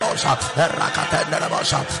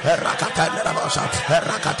Rakatenderabosa, Rakatenderabosa,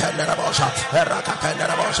 Rakatenderabosa,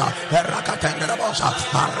 Rakatenderabosa, Rakatenderabosa,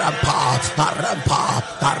 Rakatenderabosa,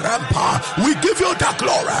 Arampa. We give you the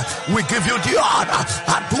glory, we give you the honor.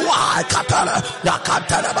 Adua Katana,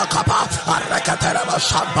 Yakatanabakapa,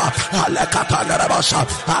 Arakatanabasamba, Alekatanabasa,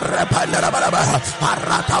 Arapanababa,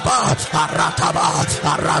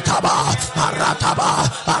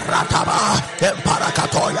 Arataba,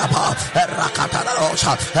 Emparakatoya,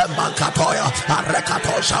 Erakatanarosa, Emankatoya,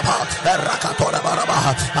 Arekatosaba, Erakatorababa,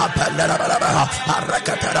 Apenababa,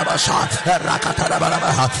 Arakatanabasa,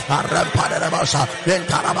 Erakatanababa, Arampanabasa,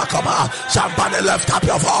 Entarabakaba. Somebody lift up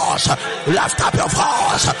your voice, lift up your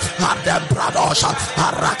voice. Adem Pradosa,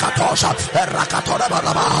 Arakatosa,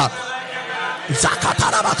 Erakatorababa.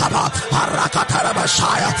 Zakatarabakaba,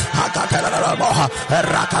 Arakatarabashaya, Akataraboha,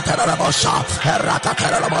 Rakatarabosa,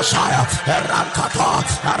 Rakatarabosaya, Rakata,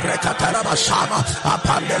 Arakatarabashama,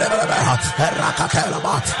 Apandeleba,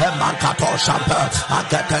 Rakataraba, Mankato Shampa,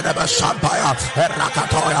 Akatarabashampaya,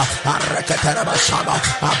 Rakatoya, Arakatarabashama,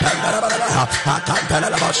 Apandeleba,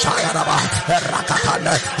 Akatarabashaya,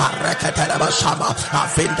 Rakatana, Arakatarabashama,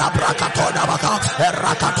 Afinda Brakatonabaka,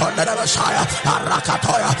 Rakatonabashaya,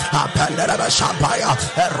 Arakatoya, Apandeleba. Shampaya,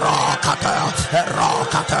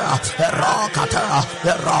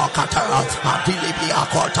 Rokata, Adilibia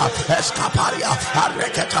Kota, Escaparia,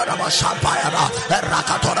 Arekatana Shampaya,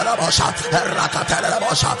 Rakatora Bosha, Rakatana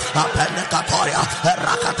Bosha, Apendicatoria,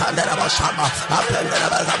 Rakatana Boshama,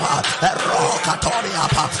 Apendicaba, Rokatoria,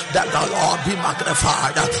 that the Lord be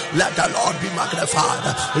magnified, let the Lord be magnified,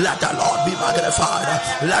 let the Lord be magnified,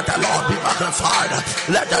 let the Lord be magnified,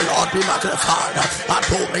 let the Lord be magnified,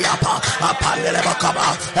 Atoriapa.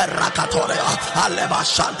 Apanelebakaba, Rakatoria, Aleba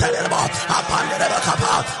Santeleba,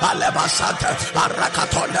 Apanelebakaba, Aleba Santa,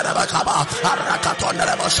 Arakatonebakaba,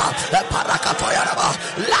 Arakatonebasa, Parakatoyaba.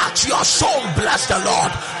 Let your soul bless the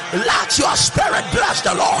Lord. Let your spirit bless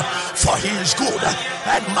the Lord, for he is good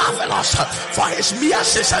and marvelous, for his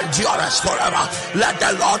mercies endurance forever. Let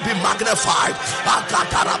the Lord be magnified.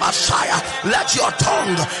 Let your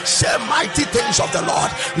tongue say mighty things of the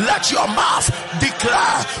Lord. Let your mouth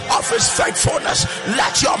declare of his faithfulness.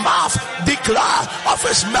 Let your mouth declare of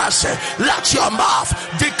his mercy. Let your mouth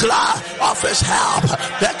declare of his help.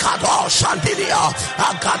 The Kado Shandilia,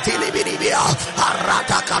 Agatilibidia,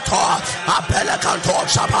 Aratakato, Apelekanto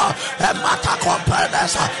Sapa, Emata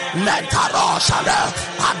Compenes, Mentarosada,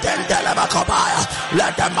 Adendelebakobaya.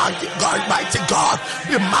 Let the mighty God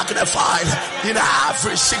be magnified in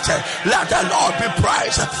every city. Let the Lord be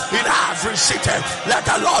praised in every city. Let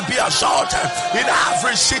the Lord be exalted in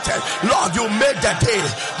every city. Lord, you made the day.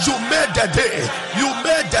 You made the day. You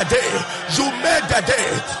made the day. You made the day.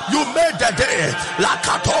 You made the day.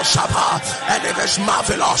 Lakato Shaba. And it is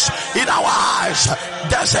marvelous in our eyes.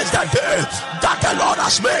 This is the day that the Lord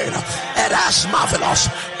has made. It is marvelous.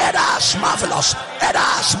 It is marvelous. It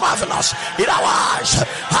is marvelous in our eyes.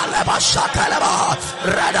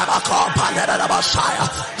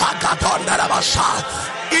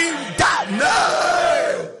 In the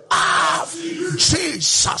name of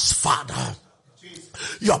Jesus, Father,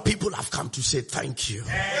 your people have come to say thank you.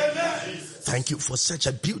 Thank you for such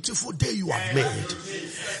a beautiful day you have made.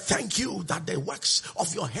 Thank you that the works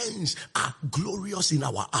of your hands are glorious in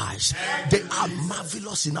our eyes. They are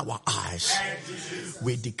marvelous in our eyes.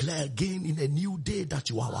 We declare again in a new day that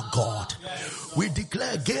you are our God. We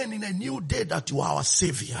declare again in a new day that you are our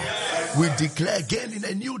Savior. We declare again in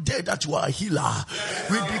a new day that you are a healer.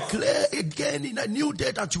 We declare again in a new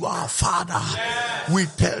day that you are our Father. We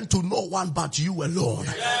turn to no one but you alone.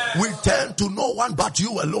 We turn to no one but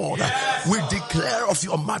you alone. We declare of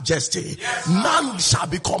your majesty. None shall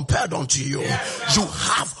be compared unto you. You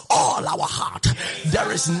have all our heart.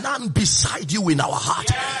 There is none beside you in our heart.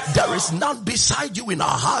 There is none beside you in our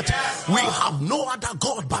heart. We have no other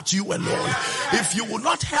God but you alone. If you will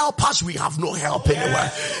not help us, we have no help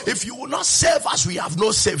anywhere. If you will not save us, we have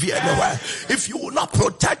no savior anywhere. If you will not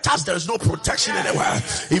protect us, there is no protection anywhere.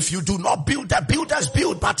 If you do not build, the builders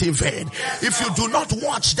build but in vain. If you do not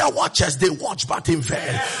watch, the watchers they watch but in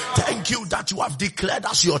vain. Thank you that you have declared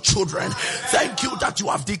us your children. Thank you that you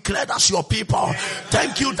have declared us your people.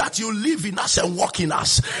 Thank you that you live in us and walk in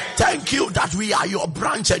us. Thank you that we are your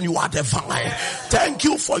branch and you are the vine. Thank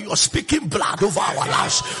you for your speaking blood over our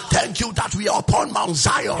lives. Thank you that we are upon Mount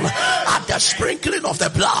Zion at the sprinkling of the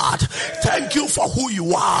blood. Thank you for who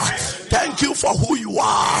you are. Thank you for who you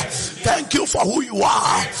are. Thank you for who you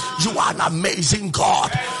are. You are an amazing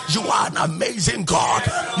God. You are an amazing God.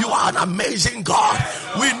 You are an amazing God.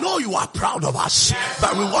 We know you are proud of us,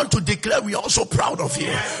 but we want to declare we are also proud of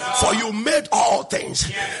you. For you made all things.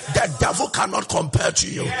 The devil cannot compare to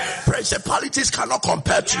you. Principalities cannot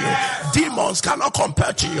compare to you. Demons cannot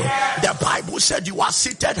compare to you. The Bible said you are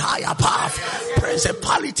seated high above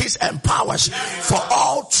principalities and powers. For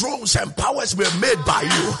all thrones and powers were made by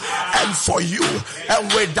you and for you.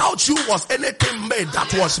 And without you was anything made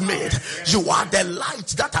that was made. You are the light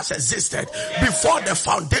that has existed before the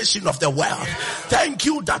foundation of the world. Thank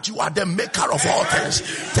you that you are the maker of all things.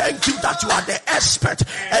 Thank you that you are the expert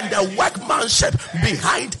and the workmanship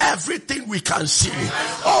behind everything we can see.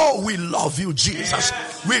 Oh, we love you, Jesus.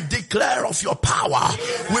 We declare of your power.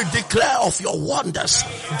 We declare of your wonders.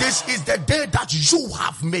 This is the day that you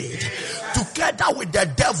have made. Together with the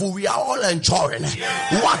devil, we are all enjoying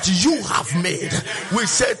what you have made. We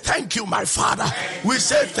say thank you, my Father. We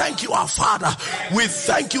say thank you, our Father. We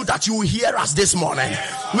thank you that you hear us this morning.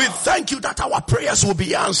 We thank you that our prayers will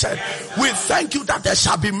be answered. We thank you that there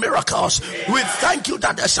shall be miracles. We thank you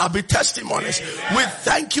that there shall be testimonies. We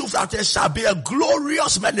thank you that there shall be a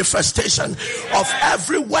glorious manifestation of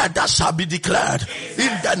every word that shall be declared.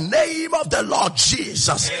 In the name of the Lord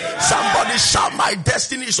Jesus. Somebody shout, my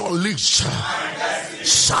destiny is unleashed.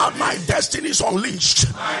 Shout, my destiny is unleashed.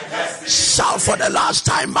 Shout for the last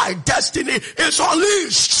time, my destiny is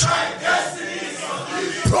unleashed.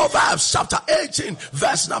 Proverbs chapter 18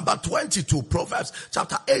 verse number 22. Proverbs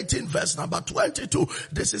chapter 18 verse number 22.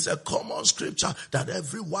 This is a common scripture that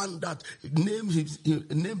everyone that named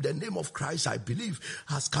the name of Christ, I believe,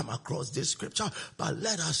 has come across this scripture. But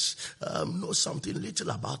let us know something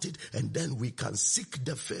little about it, and then we can seek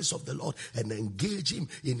the face of the Lord and engage him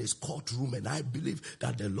in his courtroom. And I believe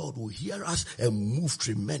that the Lord will hear us and move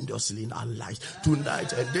tremendously in our lives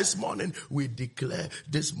tonight. And this morning we declare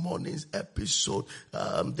this morning's episode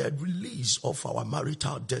the release of our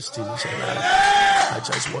marital destinies. And I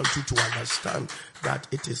just want you to understand that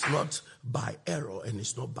it is not by error and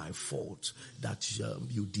it's not by fault that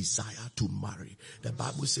you desire to marry. The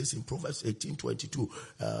Bible says in Proverbs 18:22,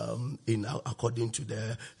 according to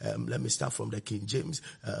the let me start from the King James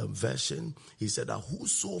version, he said that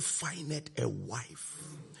whoso findeth a wife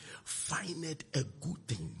findeth a good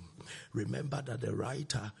thing. Remember that the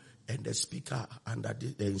writer and the speaker under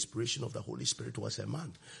the inspiration of the Holy Spirit was a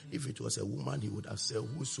man. If it was a woman, he would have said,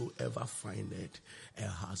 whosoever findeth a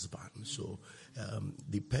husband. So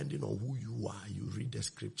depending on who you are, you read the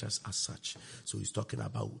scriptures as such. So he's talking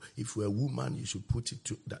about if you're a woman, you should put it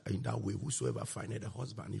in that way, whosoever findeth a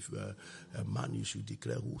husband. If you're a man, you should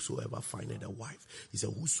declare whosoever findeth a wife. He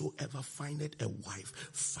said, whosoever findeth a wife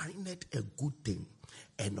findeth a good thing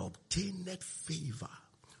and obtaineth favor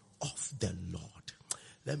of the Lord.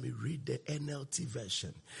 Let me read the NLT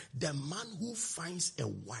version. The man who finds a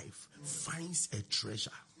wife finds a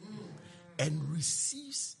treasure and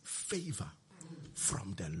receives favor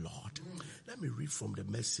from the Lord. Let me read from the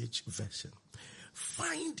Message version.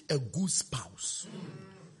 Find a good spouse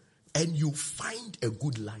and you find a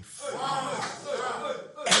good life.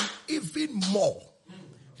 And even more,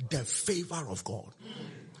 the favor of God.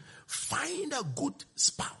 Find a good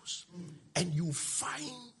spouse and you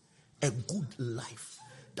find a good life.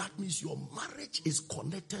 That means your marriage is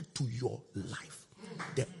connected to your life,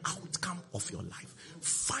 the outcome of your life.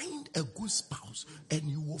 Find a good spouse and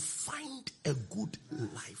you will find a good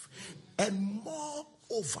life. And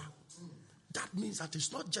moreover, that means that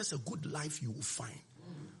it's not just a good life you will find.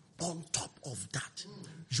 On top of that,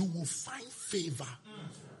 you will find favor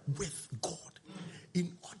with God.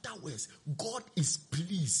 In other words, God is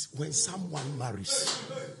pleased when someone marries.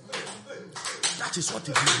 That is what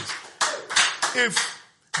it means. If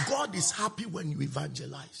God is happy when you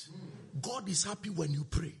evangelize, God is happy when you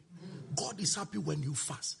pray, God is happy when you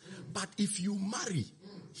fast. But if you marry,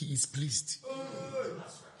 he is pleased.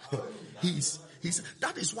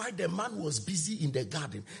 That is why the man was busy in the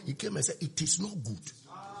garden. He came and said, it is not good.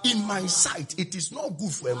 In my sight, it is not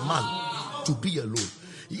good for a man to be alone.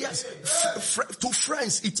 Yes, to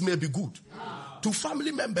friends, it may be good. To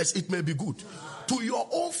family members, it may be good. To your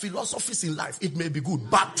own philosophies in life, it may be good.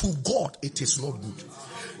 But to God, it is not good.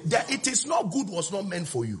 The it is not good was not meant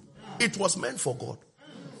for you. It was meant for God.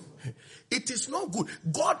 It is not good.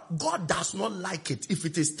 God does not like it if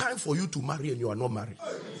it is time for you to marry and you are not married.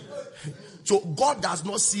 So God does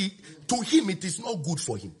not see, to him it is not good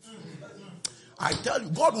for him. I tell you,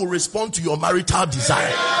 God will respond to your marital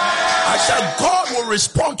desire. I said, God will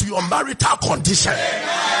respond to your marital condition.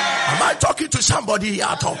 Am I talking to somebody here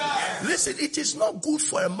at all? Listen, it is not good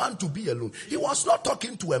for a man to be alone. He was not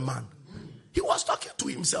talking to a man. He was talking to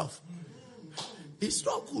himself. It's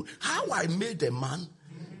not good. How I made a man,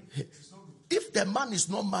 if the man is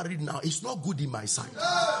not married now, it's not good in my sight.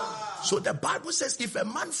 So the Bible says if a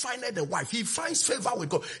man findeth a wife, he finds favor with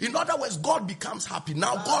God. In other words, God becomes happy.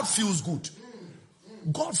 Now God feels good.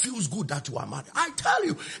 God feels good that you are married. I tell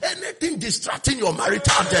you, anything distracting your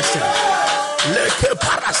marital destiny.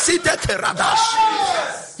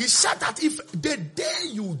 He said that if the day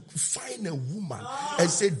you find a woman and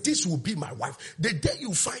say, this will be my wife, the day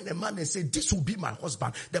you find a man and say, this will be my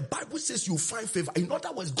husband, the Bible says you find favor. In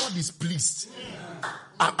other words, God is pleased.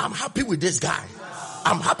 I'm happy with this guy.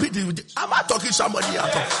 I'm happy with this. Am I talking to somebody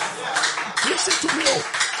at all? Listen to me.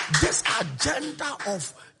 This agenda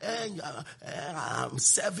of I'm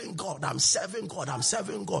serving God.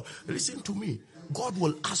 Listen to me. God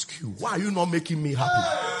will ask you, why are you not making me happy?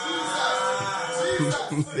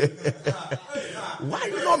 Why are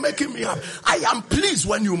you not making me happy? I am pleased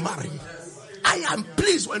when you marry. I am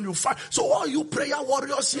pleased when you find. So all you prayer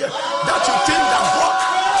warriors here that you think that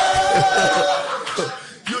God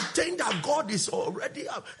you think that God is already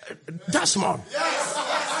that's man.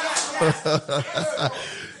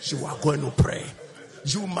 You are going to pray.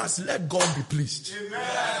 You must let God be pleased.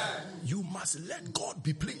 Amen. You must let God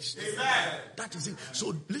be pleased. Amen. That is it.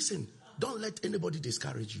 So listen, don't let anybody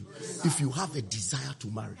discourage you. If you have a desire to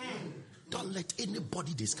marry, don't let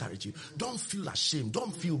anybody discourage you. Don't feel ashamed.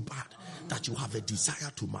 Don't feel bad that you have a desire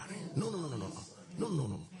to marry. No.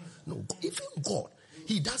 Even God,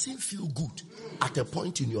 He doesn't feel good at a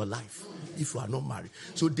point in your life if you are not married.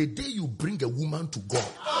 So the day you bring a woman to God,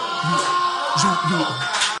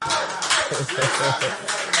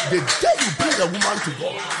 the day you bring a woman to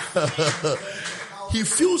God, He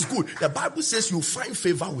feels good. The Bible says you find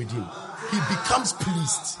favor with Him. He becomes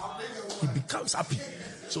pleased. He becomes happy.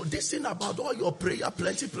 So this thing about all your prayer,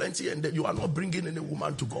 plenty, and that you are not bringing any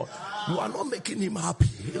woman to God. You are not making Him happy.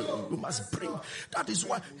 You must bring. That is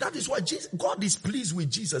why Jesus, God is pleased with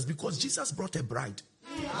Jesus, because Jesus brought a bride.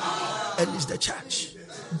 And it's the church.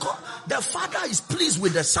 God, the Father is pleased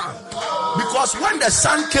with the Son, because when the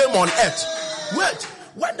Son came on earth,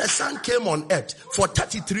 when the Son came on earth for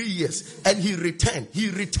 33 years and He returned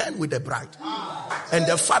with the bride. And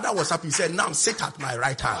the Father was happy. He said, now sit at my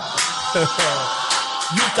right hand.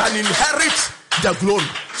 You can inherit the glory.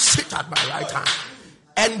 Sit at my right hand.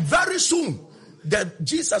 And very soon,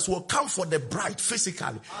 Jesus will come for the bride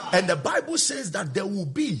physically. And the Bible says that there will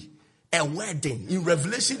be a wedding. In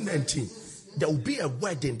Revelation 19, there will be a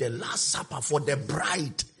wedding, the last supper for the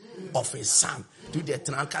bride of His Son. To the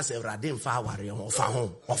Trankas Radin Fawari of a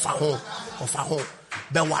home.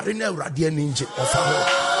 The Warine Radian Ninja of a home.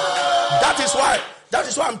 That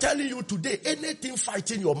is why I'm telling you today, anything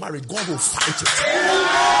fighting your marriage, God will fight it.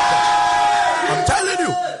 I'm telling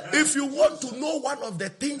you, if you want to know one of the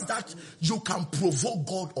things that you can provoke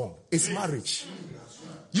God on, is marriage.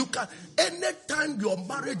 You can, anytime your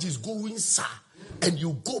marriage is going sour and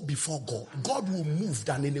you go before God, God will move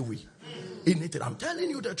than any way. Anything. I'm telling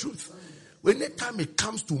you the truth. Anytime it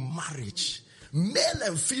comes to marriage, male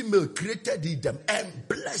and female created in them and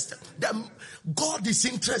blessed them. God is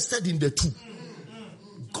interested in the two.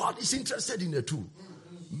 God is interested in the two.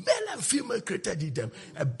 Male and female created in them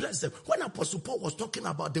and blessed them. When Apostle Paul was talking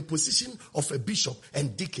about the position of a bishop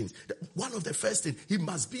and deacons, one of the first things, he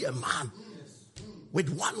must be a man with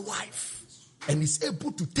one wife and is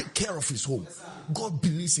able to take care of his home. God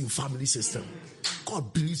believes in family system.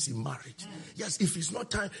 God believes in marriage. Yes, if it's not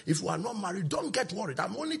time, if you are not married, don't get worried.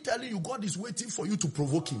 I'm only telling you, God is waiting for you to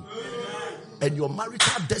provoke Him. And your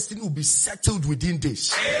marital destiny will be settled within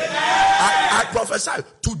days. I prophesy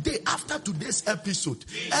today, after today's episode,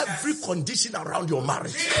 every condition around your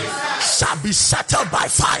marriage shall be settled by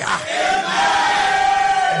fire.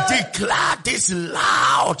 Declare this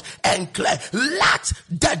loud and clear. Let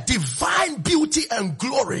the divine beauty and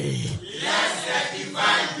glory,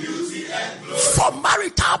 for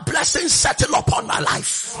marital blessings settle upon my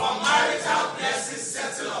life.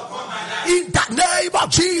 In the name of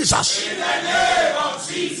Jesus.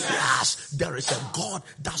 Yes, there is a God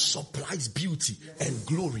that supplies beauty and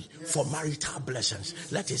glory for marital blessings.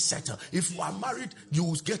 Let it settle. If you are married, you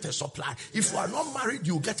will get a supply. If you are not married,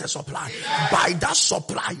 you will get a supply. By that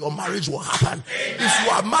supply, your marriage will happen. If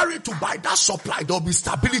you are married to by that supply, there will be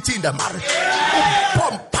stability in the marriage.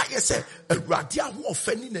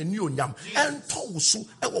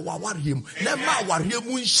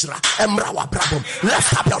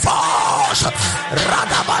 Lift up your voice.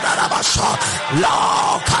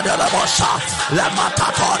 Adelabosa,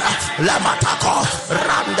 Lematakora, Lematako,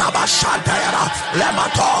 Randabashantayara,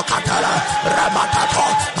 Lemato Catala, Rematato,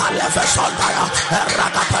 Alefesondaya,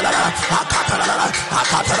 Rakatala, Akatala,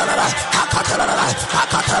 Akatala, Akatala,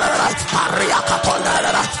 Akatala, Ariakatonda,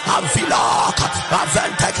 Avilaka,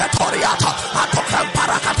 Aventecatoriata, Atokam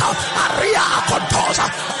Parakata, Aria Contosa,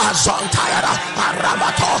 Azontayara,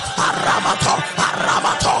 Aramato, Aramato,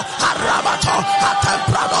 Aramato, Aramato,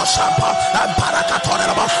 Atemprado Sampo, and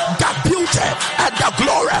Parakatoraba, the beauty and the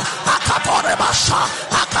glory, Akatorabasha,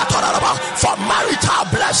 Akatoraba, for marital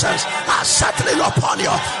blessings are settling upon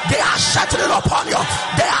you. They are settling upon you.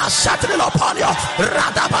 They are settling upon you.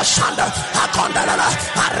 Radabashanda, Akondana,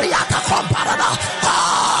 Ariata Comparada,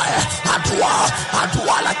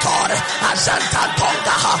 Adua la Core,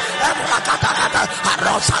 Azantantonga, Rakataka,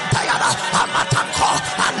 Arosantayana, Amatanko,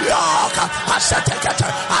 Anyoka, Asatekata,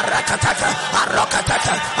 Arakataka,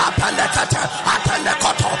 Arokataka, Apanekata,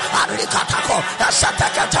 Apanekoto, Arikatako,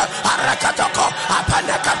 Asatekata, Arakatako,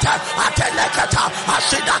 Apanekata, Atenekata,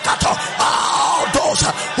 Asidakato. All those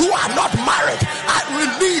who are not married, I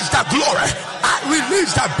release the glory, I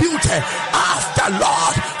release the beauty of the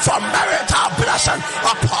Lord for marital blessing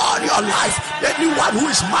upon your life. Anyone who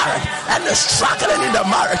is married and is struggling in the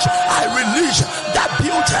marriage, I release the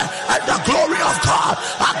beauty and the glory of God.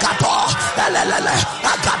 Agato, Elele,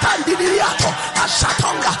 Agatandiniato,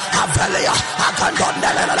 Asatonga, Avelia,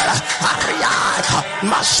 Agandonelele, Ariaka,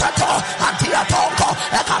 Masato, Adiatongo,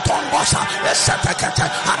 Ekatongosa, Esetekete,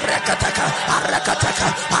 Arekateka, Arekateka,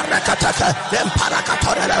 Arekateka,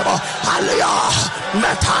 Emparakatorelebo, Alia,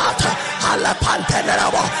 Metata,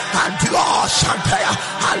 Alapantenelebo, Adio Santea,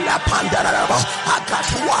 Alapandelebo,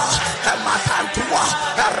 Agatua, Ematantua,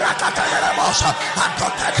 Erakatanelebosa,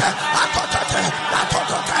 Atotete, Atotete,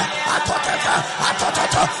 Atotete, Atotete,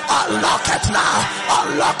 Atotete. Unlock it now,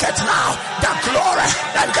 unlock it now. The glory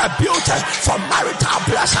and the beauty for marital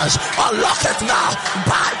blessings. Unlock it now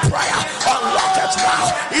by prayer. Unlock it now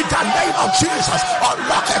in the name of Jesus.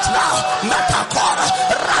 Unlock it now. Metakora,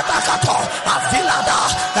 Radakato, Avilada,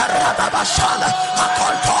 Radabashana,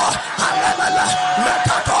 Akonto, Alemele,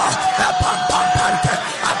 Metato, Pampante,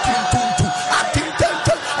 Atintuntu,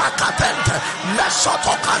 Atintente, Akatente,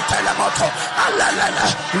 Mesoto Cantelemoto, Alele,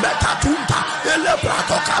 Metatunta,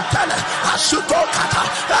 Elebrato Cantele, Asuto Kata,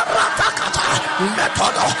 Ratakata,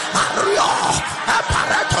 Metodo, Ario,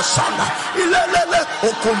 Aparato Sonda, Ilele,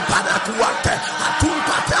 Okumpanakuante,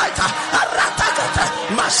 Atumpataita, Ratakata,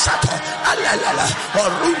 Masato, Alele,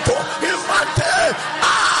 Orunto, Imante,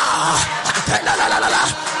 Atelala,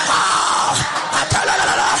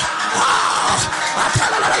 Atelala,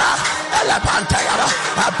 Atelala, Elapantayara,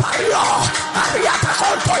 Apario, Ariata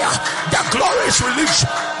Contoya. The glory is released,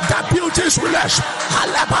 the beauty is released.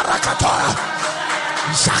 Alabarakatoya,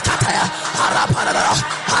 Zakataya, Arapanara,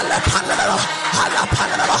 Alapanara,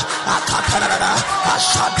 Alapanara, Akatanara,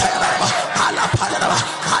 Ashatayara, Alapanara,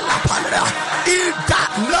 Alapanara. In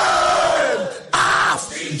that name of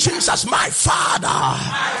Jesus, my Father,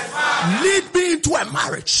 lead me into a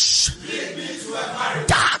marriage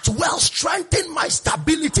that will strengthen my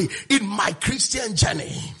stability in my Christian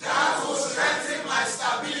journey.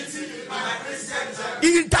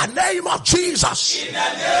 In the name of Jesus. In the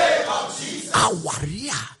name of Jesus.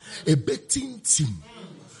 Awaria, a betting team.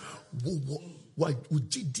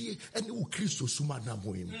 Ujidi and u Christo sumana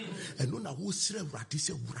moim and una who sre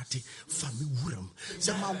ratise wurate fami wuram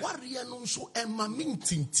se ma warrior no so e ma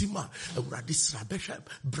mintin tima radisra bishop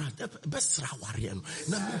brother besra warrior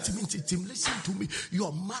na mintin tim. Listen to me,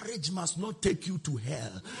 your marriage must not take you to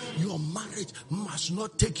hell. Your marriage must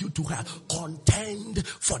not take you to hell. Contend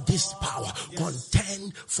for this power,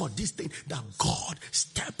 contend for this thing, that God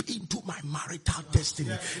step into my marital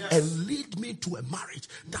destiny and lead me to a marriage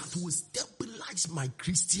that will stabilize my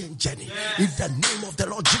Christian journey. In the name of the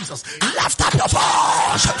Lord Jesus, lift up your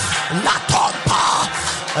voice. Latompa,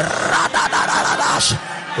 radadadadash,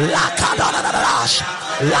 lakadadadash,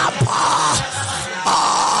 lapa,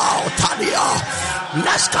 Tania,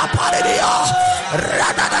 Nescaparia,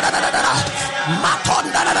 radadadadada,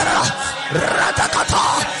 matondadadada, radakata,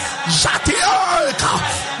 Zatiolka,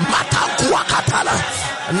 Matankuakatala,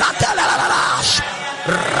 Natelalash,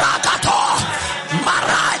 Ragato,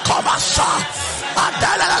 Marai Komasa,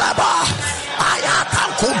 Adalalaba,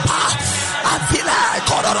 Ayatankumpa, Avila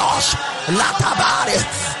Kodoros, Latabari,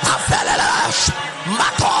 Avelash,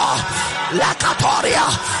 Mato, Lakatoria,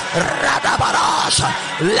 Radabaras,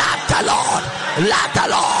 let the Lord, let the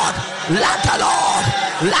Lord, let the Lord,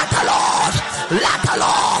 let the Lord, let the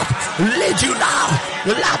Lord lead you now,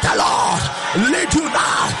 let the Lord lead you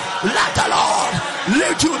now, let the Lord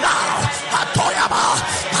lead you now. Atoyaba,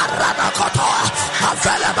 Aradakotoa,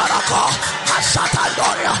 Avelebarako,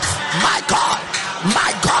 Asatadoria. My God,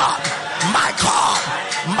 my God, my God,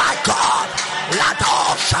 my God.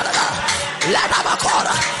 Lato Shalada,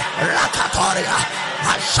 Ladabakora, Rakatoria,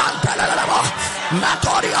 Ashantelaba,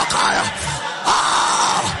 Matoria Kaya.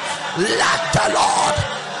 Ah, let the Lord,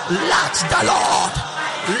 let the Lord,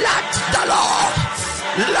 let the Lord,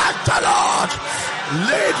 let the Lord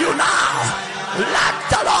lead you now. Let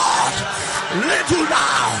the Lord lead you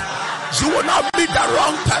now. You will not meet the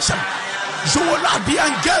wrong person. You will not be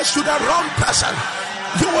engaged to the wrong person.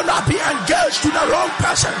 You will not be engaged to the wrong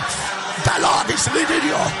person. The Lord is leading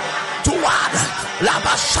you toward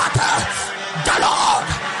Labashata. The Lord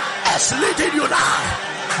is leading you now.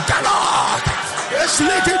 The Lord is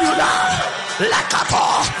leading you now.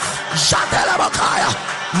 Lekato, Jatelabakaya,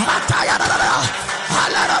 Mataya,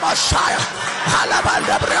 Halarabashaya,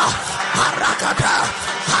 Halabandabra, Harakata,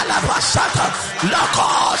 Halabasata,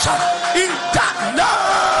 Lakos. In the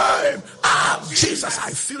name of Jesus,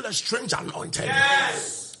 I feel a strange anointing.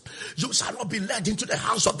 Yes. You shall not be led into the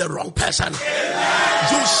house of the wrong person.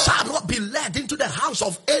 Amen. You shall not be led into the house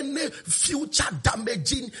of any future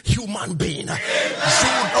damaging human being. Amen.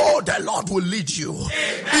 You know the Lord will lead you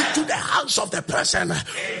into the house of the person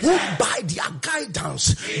who by their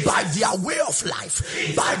guidance, by their way of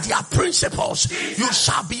life, by their principles, you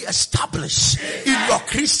shall be established in your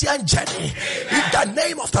Christian journey. In the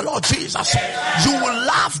name of the Lord Jesus, you will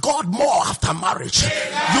love God more after marriage.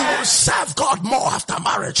 You will serve God more after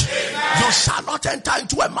marriage. You shall not enter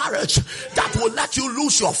into a marriage that will let you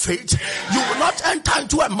lose your faith. You will not enter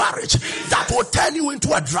into a marriage that will turn you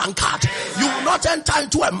into a drunkard. You will not enter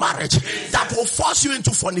into a marriage that will force you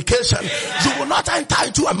into fornication. You will not enter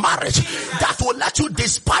into a marriage that will let you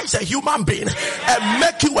despise a human being and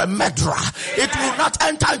make you a murderer. It will not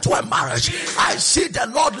enter into a marriage. I see the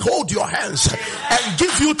Lord hold your hands and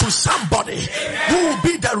give you to somebody who will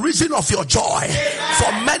be the reason of your joy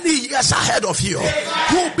for many years ahead of you.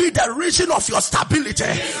 Who will be the reason of your stability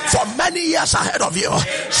for many years ahead of you.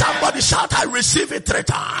 Somebody shout, I receive it 3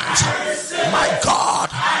 times. My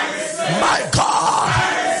God, my God,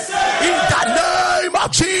 in the name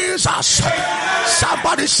of Jesus.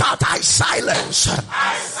 Somebody shout, I silence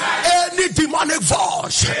any demonic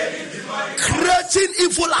voice creating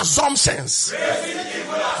evil assumptions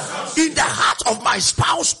in the heart of my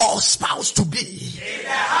spouse or spouse to be.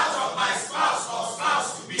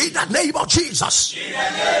 In the name of Jesus. In the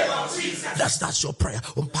name of Jesus. That's your prayer.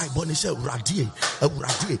 Bible says, "Radie,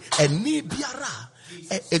 eni biara."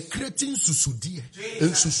 Creating susudie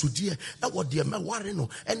and susudie what the me ware no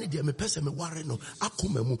any the me person me ware no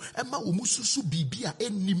akoma mu e ma wo mususu bibia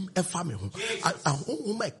enim efa me ho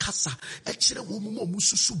ahonhom e kasa e kire wo mu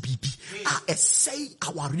mususu bibi a say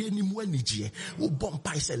aware enim anigye wo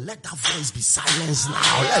bompai say let that voice be silenced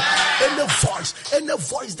now. Any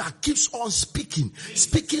voice that keeps on speaking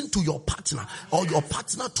to your partner or your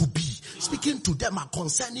partner to be, speaking to them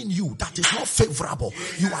concerning you that is not favorable,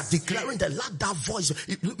 you are declaring that let that voice.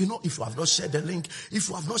 You know, if you have not shared the link,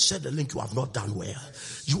 you have not done well.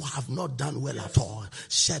 You have not done well at all.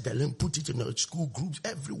 Share the link, put it in the school groups,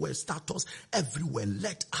 everywhere, status, everywhere.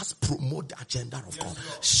 Let us promote the agenda of God.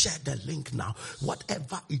 Share the link now.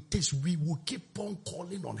 Whatever it is, we will keep on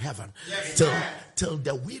calling on heaven till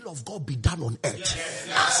the will of God be done on earth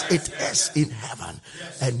as it is in heaven.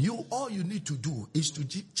 And all you need to do is to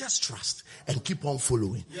just trust and keep on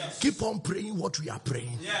following. Keep on praying what we are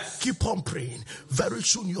praying. Keep on praying. Very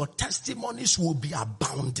soon your testimonies will be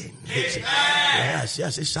abounding.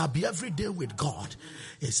 Yes, it shall be every day with God.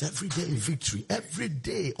 It's every day in victory. Every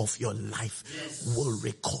day of your life will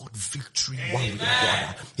record victory one way or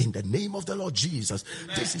another. In the name of the Lord Jesus,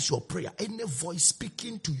 this is your prayer. Any voice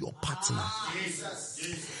speaking to your partner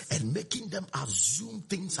and making them assume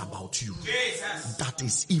things about you that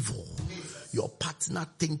is evil. Your partner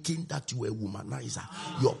thinking that you are a womanizer.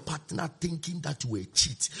 Your partner thinking that you are a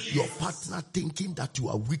cheat. Your partner thinking that you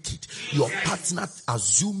are wicked. Your partner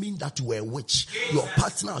assuming that you are a witch. Your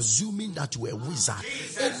partner assuming that you are a wizard.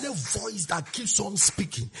 Any voice that keeps on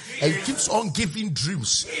speaking and keeps on giving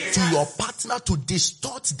dreams to your partner to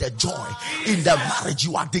distort the joy in the marriage,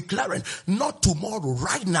 you are declaring, not tomorrow,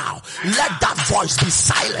 right now. Let that voice be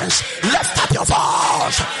silenced. Lift up your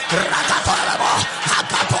voice.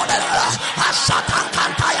 Ashatan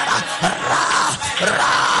Kantayana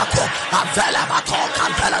Rako Avelabato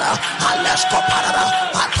Cantella Alesco Parada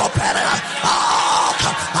Atopera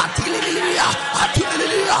Atilia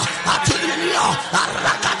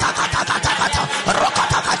Rakata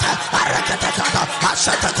Rokata Arakata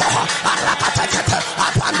Asatakoha Arakata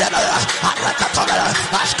Apandela Arakata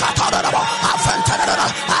Ashkata Aventa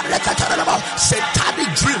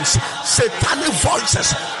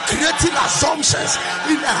voices creating assumptions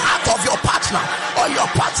in the heart of your partner or your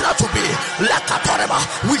partner to be lekatoreba.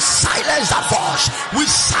 We silence that voice. We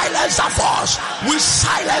silence that voice. We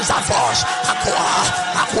silence that voice.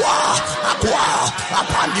 Aqua,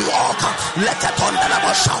 upon the altar.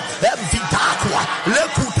 Lekatondelebosha. Envidakwa.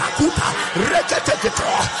 Lekutakuta. Reketekito.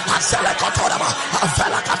 Aselekatoreba.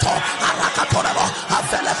 Avelakato. Arakatoreba.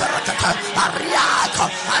 Aveleberekete. Ariaka.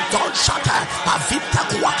 Adonshate.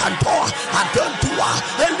 Avitakuakanto. Adontua.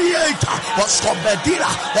 Elieta. Oskobedira.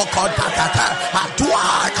 Okodatata.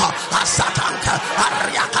 Aduaka. Asatanka.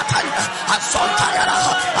 Ariakatanda. Asontayara.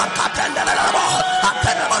 Akatendelebo.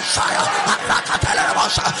 Ateneboshaya.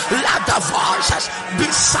 Arakatelebosha. Let the voices be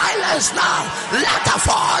silenced now. Let the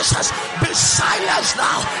voices be silenced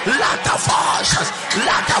now. Let the voices.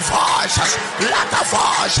 Let the voices. Let the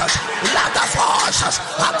voices. Let the voices.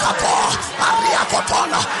 Akapo.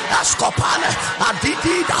 Ariakotona. Escopane.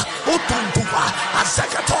 Adidida. Utuntua.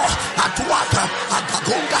 Azeketo. Atuata.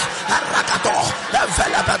 Agagunga. Arakato.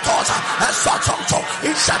 Evelebetosa. Esotonto.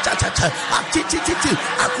 Isatete. Atititi.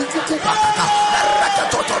 Akukukuba.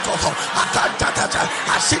 Arakatototo. Atantata.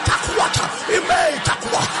 Asitakuata.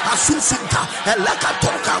 Imetakua. Asusunta.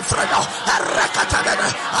 Elekatoka. Fredo. Arakatana.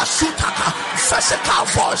 Asutaka. Physical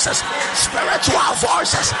voices. Spiritual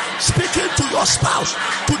voices. Speaking to your spouse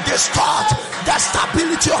to distort the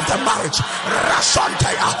stability of the marriage.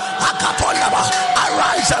 Rashanteya. Akatonaba.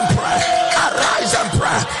 Arise and pray. Arise and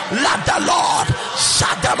pray. Let the Lord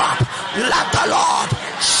shut them up. Let the Lord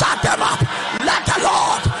shut them up. Let the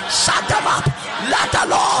Lord shut them up. Let the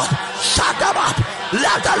Lord shut them up.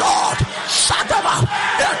 Let the Lord shut them up.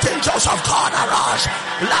 Let angels of God arise.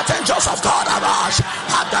 Let angels of God arise.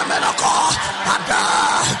 At the Menako. At the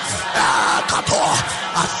Kato.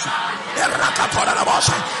 Rakatora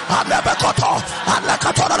Bosha, Alebekoto,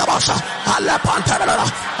 Alekatora Bosha, Alepantera,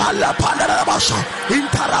 Alepantera Bosha,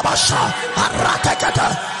 Interabasha, Aratekata,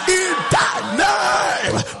 in the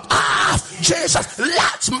name of Jesus,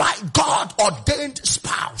 let my God ordained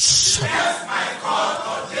spouse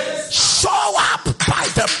show up by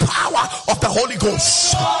the power of the Holy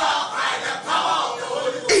Ghost.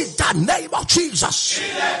 In the name of Jesus. In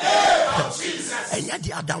the name of Jesus. And yet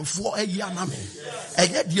the Adam for a yamame. And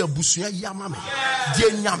yet the Abusia yamame. The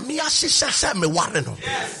Yamia Sisa me wareno.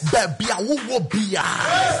 Baby, I will be a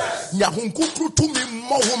Yahunku to me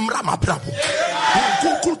mohum rama brabo.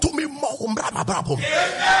 Hunku to me mohum rama brabo.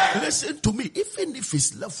 Listen to me. Even if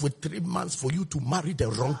it's left with 3 months for you to marry the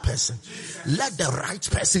wrong person, let the right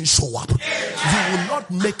person show up. You will not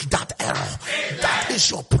make that error. That is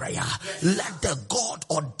your prayer. Let the God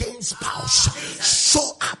ordained spouse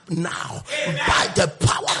show up now by the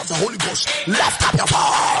power of the Holy Ghost. Lift up your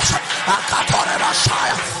voice.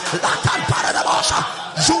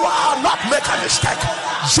 You will not make a mistake.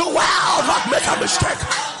 You will not make a mistake.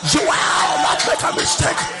 You will not make a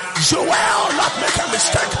mistake. You will not make a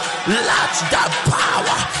mistake. Let the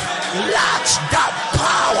power. Let the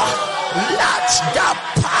power. Let the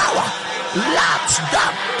power. Let the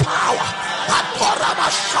power.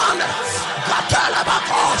 Akorabashane.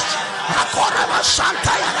 Gatelebakos.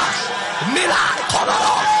 Akorabashantayana. Milai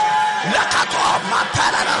Koralos. Lekato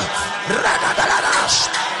Matalana. Regadalanas.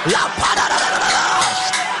 La Padananas.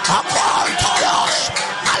 Apontolos.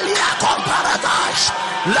 Alia Comparadise.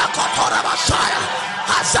 Lakotorabashaya.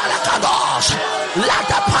 Azalakados. Let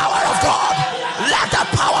the power of God. Let the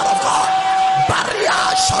power of God. Baria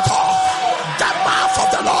Soto. The mouth of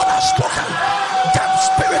the Lord has spoken. The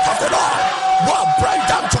Spirit of the Lord will bring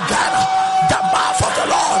them together. The mouth of the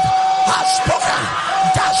Lord has spoken.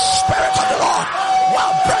 The Spirit of the Lord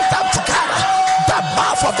will bring them together. The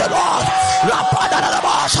mouth of the Lord.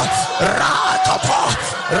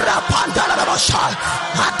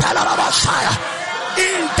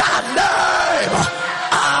 In the name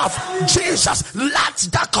of Jesus, let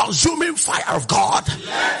the consuming fire of God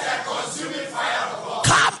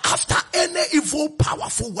come after any evil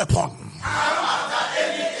powerful weapon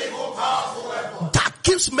that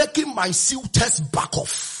keeps making my suitors back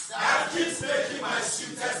off.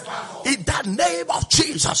 In the name of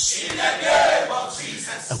Jesus. In the name of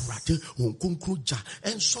Jesus.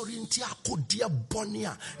 And sorry, Kodia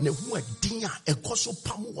Bonia, Nehuadia, a Koso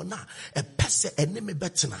Pamona, a Pesse enemy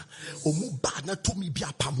betina, Omubana to me be a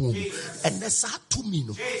pamu, and Nessa to me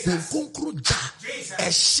no, Kunkuja,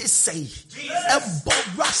 as she say, and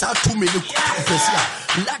Bobrasa to me,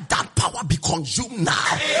 let that power be consumed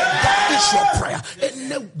now. That is your prayer. And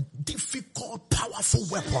no difficult so-called powerful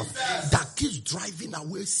weapon that keeps driving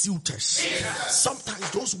away suitors.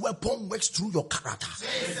 Sometimes those weapons works through your character.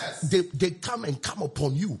 They come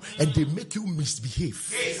upon you and they make you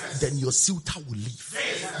misbehave. Then your suitor will leave.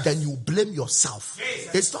 Then you blame yourself.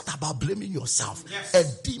 It's not about blaming yourself. A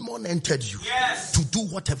demon entered you to do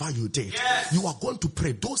whatever you did. You are going to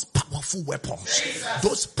pray those powerful weapons,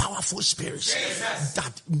 those powerful spirits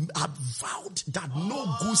that have vowed that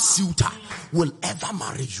no good suitor will ever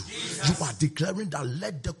marry you. You are declaring that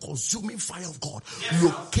let the consuming fire of God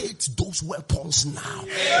locate those weapons now.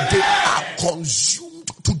 They are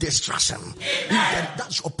consumed to destruction.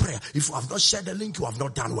 That's your prayer. If you have not shared the link, you have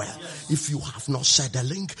not done well. If you have not shared the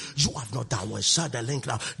link, you have not done well. Share the link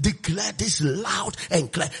now. Declare this loud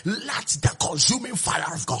and clear. Let the consuming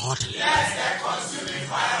fire of God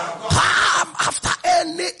come after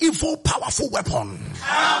any evil, powerful weapon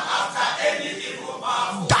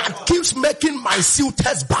that keeps making my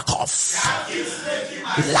suitors back off.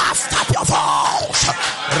 Lift up your voice.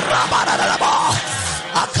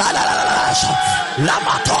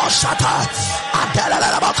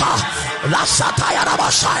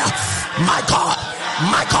 My God,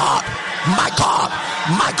 my God, my God,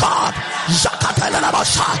 my God.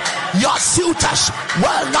 Your suitors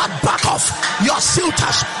will not back off. Your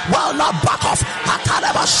suitors will not back off.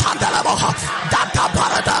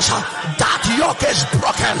 That yoke is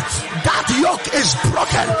broken. That yoke is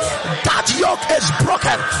broken. That yoke is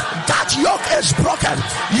broken. That yoke is broken.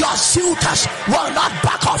 Your suitors will not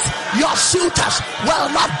back off. Your suitors will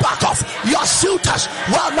not back off. Your suitors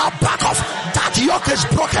will not back off. That yoke is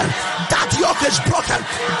broken. That yoke is broken.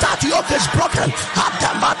 That yoke is broken.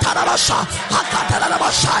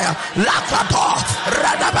 Lakado,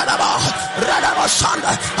 Radababa,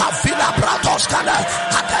 Radabashanda, Avila Bratoskana,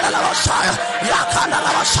 Adelabashaya, Yakana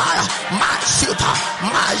Lavashaya, my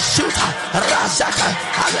shooter, Razaka,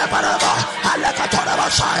 Alebaraba,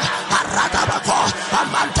 Alekatorabashaya, Aradabako,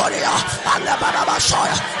 Amantonia,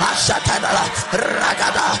 Alebarabashaya, Ashatana,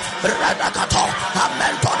 Ragada, Radakato,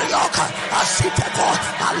 Amentorioka, Asiteko,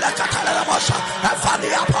 Alekatalabasha,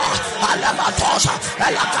 Avaniapa, Alamatosa,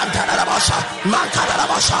 Elakantanabasha,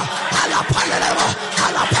 Mankanabasha, Alapanaba,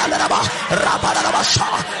 Alapanaba, Rabanabasha,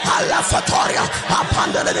 Alafatoria,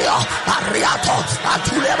 Apandalia, Ariato,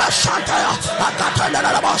 Atuleba Shantaya,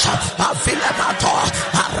 Akatanabasha, Afilebato,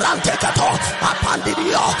 Arantecato,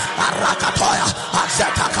 Apandidio, Arakatoya,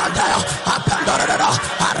 Azetakandaya, Apandora,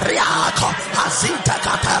 Ariaco,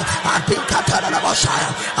 Azintakata, Adinkatanabasha,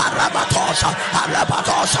 Arabatosa,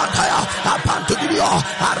 Alabatosha, Apandidio,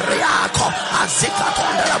 Ariaco,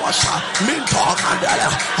 Azikatonabasha, Minto Candela,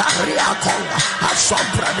 Ariaconga,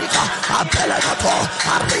 Asombradica, Abelegato,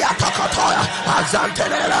 Ariatacatoya,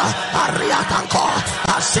 Azantenela, Ariatanco,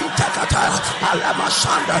 Asintakata,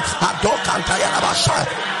 Alamashanda, Adokantayabasha.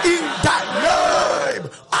 In the name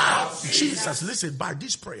of Jesus. Listen, by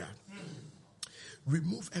this prayer,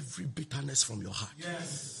 remove every bitterness from your heart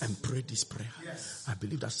and pray this prayer. I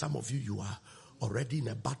believe that some of you are already in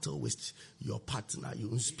a battle with your partner. You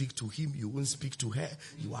won't speak to him, you won't speak to her.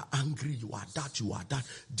 You are angry, you are that, you are that.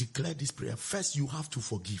 Declare this prayer. First, you have to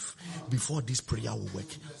forgive before this prayer will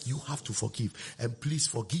work. You have to forgive. And please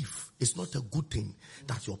forgive. It's not a good thing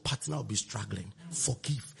that your partner will be struggling.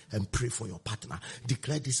 Forgive and pray for your partner.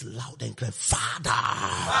 Declare this loud and clear. Father,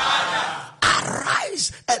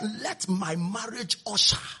 arise and let my marriage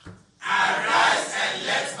usher. Arise and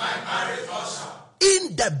let my marriage usher.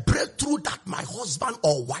 In the breakthrough that my husband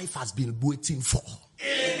or wife has been waiting for.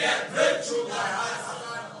 In the breakthrough my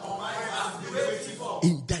husband or wife has been waiting for.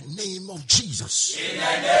 In the name of Jesus. In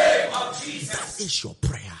the name of Jesus. That is your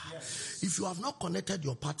prayer. If you have not connected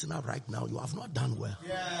your partner right now, you have not done well.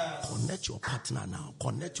 Connect your partner now.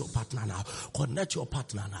 Connect your partner now. Connect your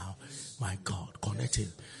partner now. My God, connect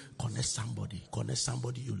him. Connect somebody. Connect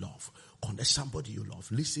somebody you love. Connect somebody you love.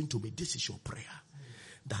 Listen to me. This is your prayer.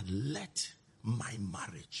 That let my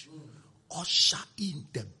marriage usher in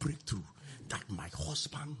the breakthrough that my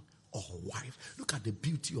husband or wife. Look at the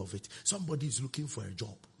beauty of it. Somebody is looking for a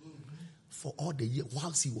job. For all the year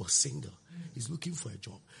whilst he was single, he's looking for a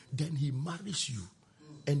job. Then he marries you.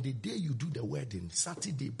 And the day you do the wedding,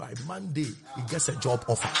 Saturday, by Monday, he gets a job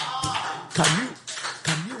offer.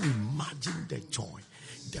 Can you imagine the joy?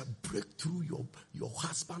 The breakthrough your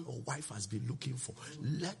husband or wife has been looking for.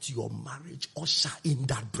 Let your marriage usher in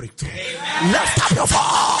that breakthrough. Lift up your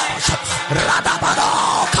voice.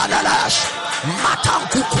 Radabado Kanalash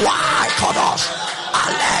Matankukwai Kodos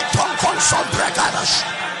Aleton Consom Bregadas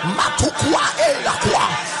Matukwa Elakwa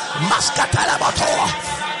Maskatalabato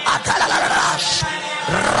Atalalash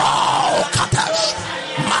Rokatash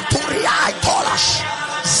Maturiai Tolas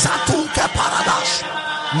Satunke Paradas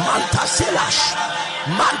Mantasilash,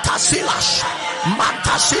 Mantasilash,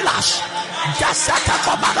 Mantasilash, Gasata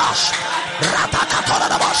Komadas,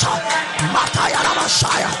 Ratakatorabasha,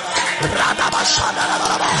 Matayarabashaya, Radabashana,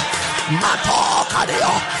 Mato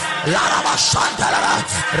Kadio, Larabashantara,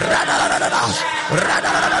 Radarash,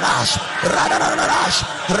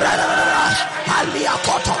 Alia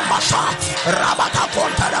Kotomasa, Rabata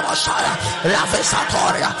Kontarabashaya,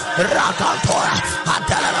 Lavesatoria, Rakantora,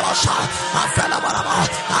 Adelabasha, Afelabaraba,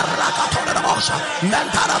 Arakatorabasha,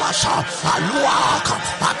 Mentarabasha, Aluaka,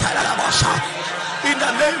 Atelabasha. In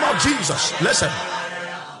the name of Jesus, listen.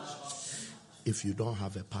 If you don't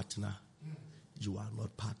have a partner, you are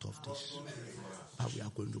not part of this. But we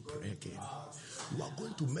are going to pray again. You are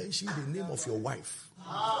going to mention the name of your wife.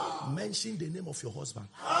 Mention the name of your husband.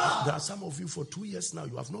 There are some of you for 2 years now,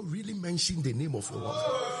 you have not really mentioned the name of your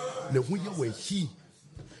husband.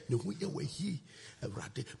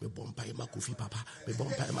 Erade me bompa e makofi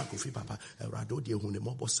papa erado de hu ne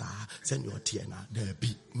mobo sa send your tie na there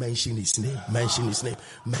be mention his name mention his name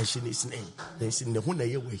ne hu na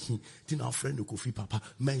ye wahi tin our friend Kofi papa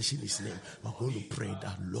mention his name. We're going to pray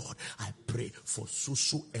that, Lord, I pray for so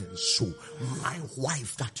and so, my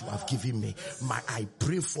wife that you have given me, I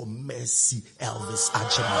pray for Mercy Elvis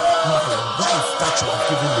Ajema, my wife that you have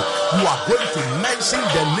given me. You are going to mention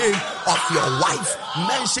the name of your wife,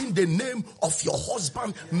 mention the name of your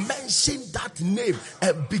husband, mention that name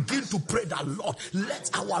and begin to pray that, Lord, let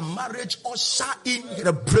our marriage usher in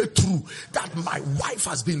the breakthrough that my wife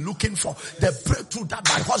has been looking for, the breakthrough that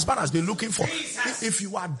my husband has been looking for. If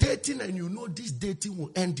you are dating and you know this dating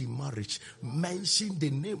will end in marriage, mention the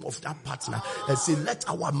name of that partner and say, let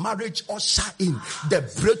our marriage usher in the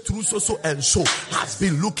breakthrough so and so has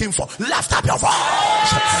been looking for. Lift up your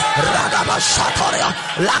voice.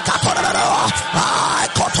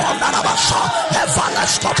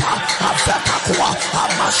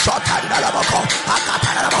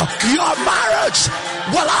 Your marriage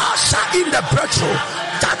will usher in the breakthrough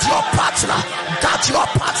that your partner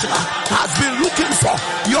has been looking for.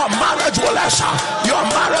 Your marriage will usher. Your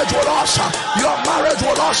marriage will usher. Your marriage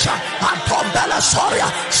will usher. And from Belasoria,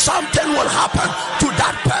 something will happen to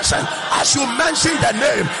that person as you mention the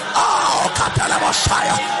name. Oh,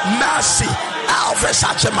 Katalabashaya, Mercy Elvis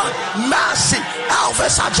Ajeman, Mercy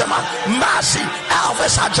Elvis Ajeman, Mercy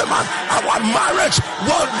Elvis Ajeman. Our marriage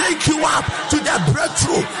will link you up to the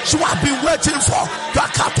breakthrough you have been waiting for.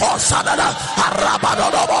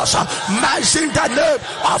 Mention the name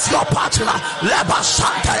of your partner.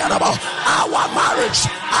 Our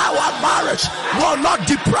marriage will not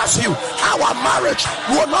depress you. Our marriage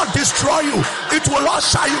will not destroy you. It will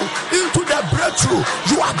usher you into the breakthrough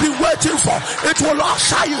you have been waiting for. It will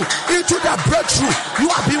usher you into the breakthrough you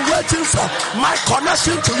have been waiting for. My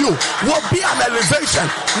connection to you will be an elevation.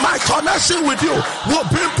 My connection with you will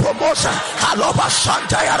bring promotion. Alaba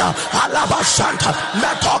Santa Yara, Alaba Santa,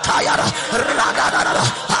 Metoka Yara, Radadada,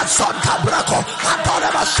 Santa Braco,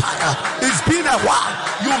 Adorabashaya. It's been a while.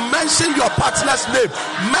 You mention your partner's name,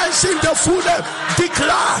 mention the full name,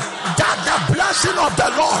 declare that the blessing of the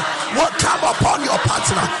Lord will come upon your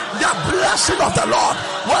partner. The blessing of the Lord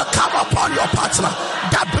will come upon your partner.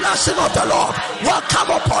 The blessing of the Lord will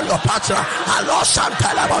come upon your partner. Allah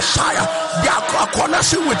Shantalabashaya. Their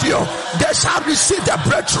connection with you, they shall receive the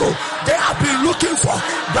breakthrough they have been looking for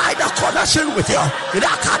by the connection with you.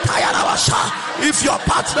 If your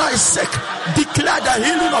partner is sick, declare the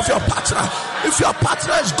healing of your partner. If your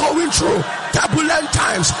partner is going through turbulent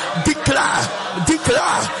times, declare,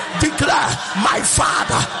 my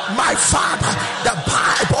father, the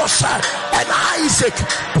Bible said, and Isaac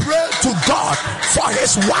prayed to God for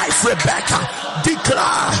his wife Rebecca.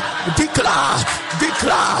 Declare,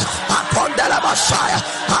 upon the Messiah,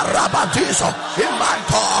 Arabadizo,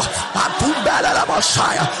 Imanto, Atumbela la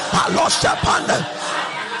Messiah, Alosta Panda.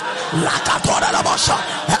 La catora la bosha,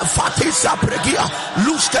 Fatisa Pregia,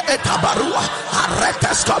 Luske etabarua,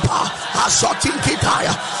 Aretescapa, Asotin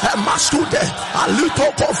Kitaya, Mastude, Aluto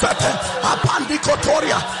Confete,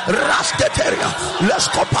 Apandicotoria, Rasketeria,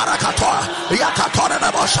 Lescoparacatoa, Yakatora la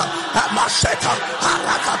bosha, Maseta,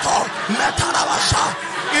 Arakator, Metarabasha,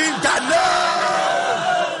 in the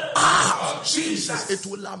name of Jesus. It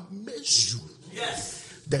will amaze you.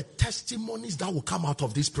 Yes. The testimonies that will come out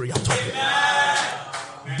of this prayer topic.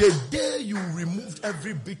 The day you removed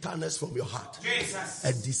every bitterness from your heart, Jesus,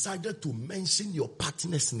 and decided to mention your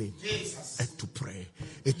partner's name, Jesus, and to pray,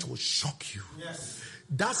 it will shock you. Yes.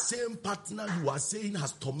 That same partner you are saying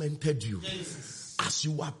has tormented you. Jesus. As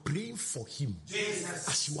you are praying for him,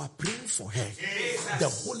 as you are praying for her, the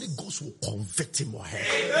Holy Ghost will convict him or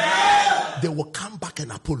her. They will come back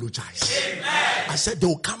and apologize. I said they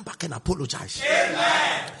will come back and apologize.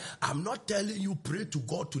 I'm not telling you pray to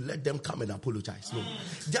God to let them come and apologize. No.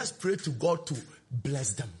 Just pray to God to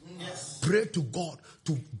bless them. Pray to God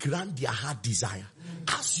to grant their heart desire.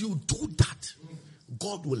 As you do that,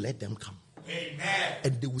 God will let them come. Amen.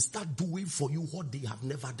 And they will start doing for you what they have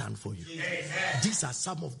never done for you. Amen. These are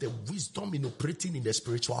some of the wisdom in operating in the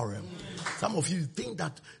spiritual realm. Some of you think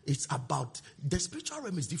that it's about the spiritual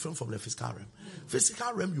realm is different from the physical realm.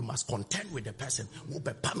 Physical realm, you must contend with the person.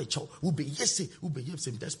 The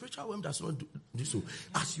spiritual realm does not do so.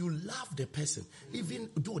 As you love the person, even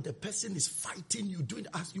though the person is fighting you, doing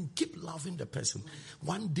as you keep loving the person,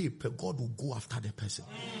 one day God will go after the person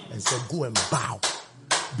and say, go and bow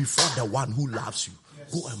before the one who loves you.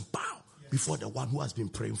 Go and bow before the one who has been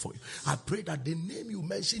praying for you. I pray that the name you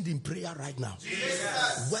mentioned in prayer right now,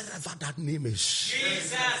 wherever that name is,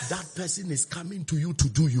 that person is coming to you to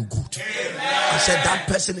do you good. I said that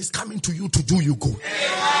person is coming to you to do you good.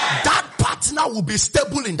 That partner will be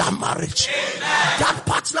stable in that marriage. That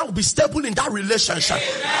partner will be stable in that relationship.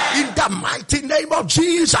 In the mighty name of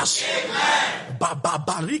Jesus.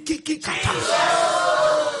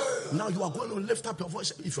 Now you are going to lift up your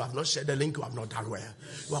voice. If you have not shared the link, you have not done well.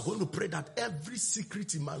 You are going to pray that every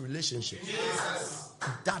secret in my relationship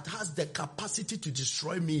that has the capacity to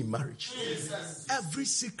destroy me in marriage, every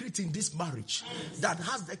secret in this marriage that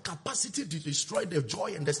has the capacity to destroy the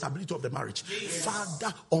joy and the stability of the marriage,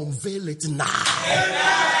 Father, unveil it now.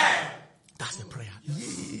 That's the prayer.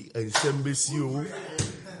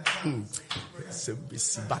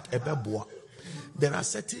 There are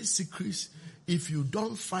certain secrets. If you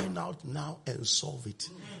don't find out now and solve it,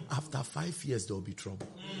 after 5 years there will be trouble.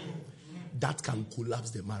 That can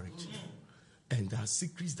collapse the marriage. And there are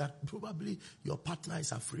secrets that probably your partner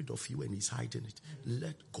is afraid of you and is hiding it.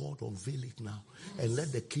 Let God unveil it now. And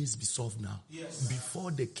let the case be solved now.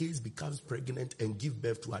 Before the case becomes pregnant and give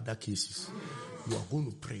birth to other cases. You are going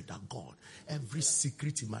to pray that God, every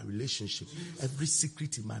secret in my relationship, every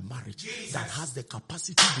secret in my marriage that has the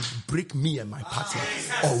capacity to break me and my partner,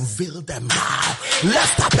 unveil them now.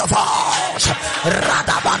 Lift up your voice.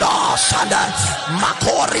 Radabados and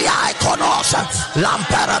Makoria Ikonos,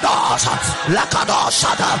 Lamperados, Lakados,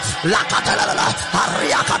 Lakatelala,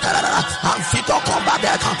 Ariakatelala, Amphito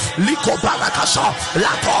Combadeka, Liko Barakaso,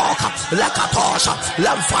 Latoka, Lakatos,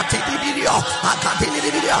 Lamfatidi video, Akadini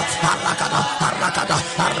video, Arakada. Arakada,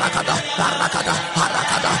 Arakada, Arakada,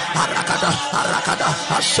 Arakada, Arakada, Arakada,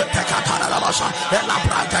 Ashetekata Lavasa, Ella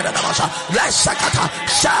Branta Lavasa, Lesakata,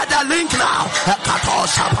 share the link now. Kato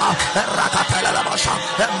Sapa, Rakatela Lavasa,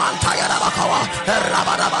 Mantaya Lavakawa,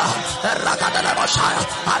 Rabadaba, Rakada Lavasa,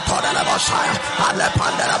 Atoda Lavasa,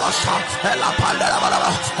 Alepanda Lavasa, Ella Panda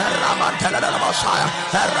Lavasa, Ramantela Lavasa,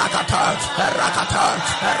 Rakata, Rakata,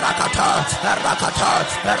 Rakata, Rakata,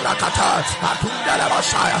 Rakata, Atunda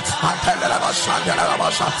Lavasa, Atenda Lavasa.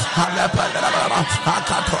 Shandelabasha, Alepandela,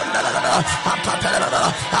 Akatonda, Akatelada,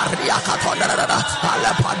 Ariakatonda,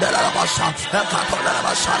 Alepandela, Akatonda,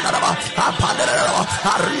 Apandela,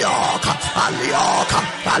 Arioka, Alioka,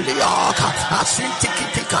 Alioka,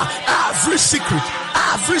 Asintikitika, every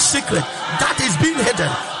secret that is being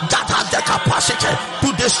hidden, that has the capacity to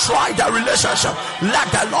destroy the relationship, let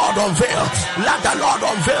the Lord unveil. Let the Lord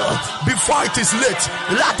unveil before it is late.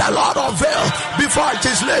 Let the Lord unveil before it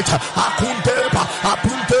is late. Apuntepa,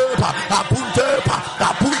 apuntepa, apuntepa,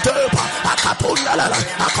 apuntepa, akatundalala,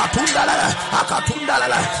 akatundalala,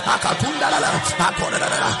 akatundalala, akatundalala,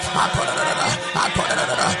 akatundalala, akatundalala,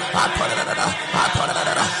 akatundalala, akatundalala,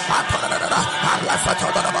 akatundalala, akatundalala,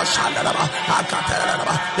 alafatodalaba, shandalaba,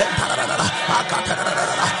 akatundalala, dentalala,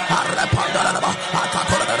 akatundalala, arapandalala,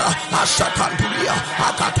 akatundalala, ashatandulia,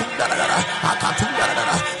 akatundalala,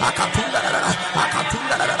 akatundalala, akatundalala,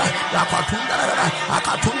 akatundalala, akatundalala,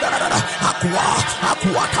 akatundalala, akwa,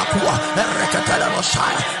 rekatela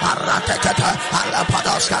mosaya, aratekata,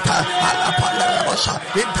 alapadaskata, alapandala mosaya,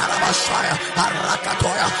 intalabasaya,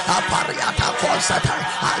 arakatoya, apariata konsata,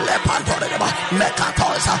 alepandoleba,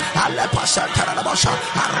 mekatosa, alepasantala mosaya,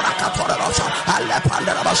 arakatora mosaya,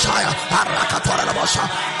 alepandala mosaya, arakatora mosaya.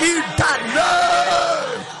 In the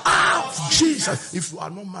name of Jesus. If you are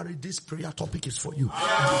not married, this prayer topic is for you.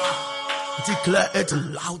 Declare it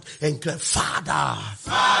loud and clear. Father,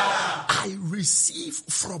 I receive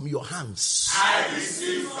from your hands.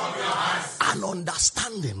 An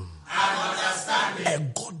understanding, a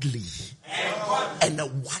godly, and a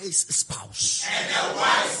wise spouse.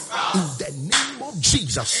 In the name of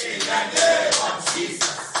Jesus.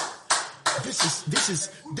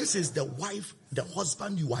 This is the wife, the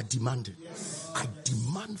husband you are demanding. I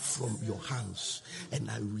demand from your hands, and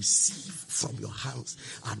I receive from your hands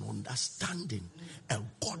an understanding, a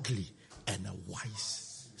godly and a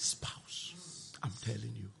wise spouse. I'm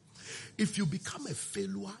telling you, if you become a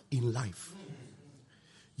failure in life,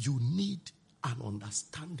 you need an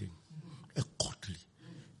understanding, a godly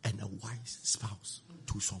and a wise spouse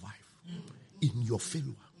to survive. In your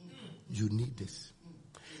failure, you need this.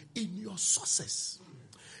 In your success,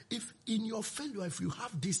 if in your failure, if you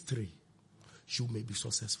have these three, you may be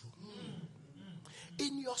successful.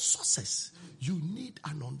 In your success, you need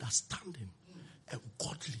an understanding, a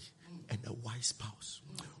godly and a wise spouse.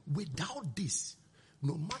 Without this,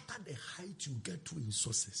 no matter the height you get to in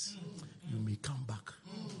success, you may come back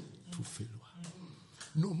to failure.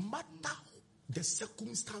 No matter the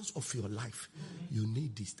circumstance of your life, you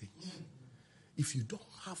need these things. If you don't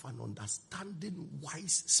have an understanding,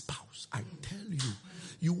 wise spouse, I tell you,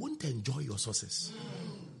 you won't enjoy your success.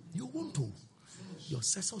 You won't. Your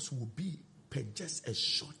success will be per just a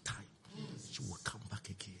short time. You will come back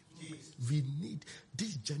again. We need,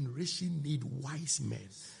 this generation need wise men.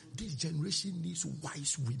 This generation needs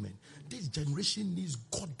wise women. This generation needs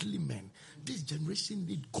godly men. This generation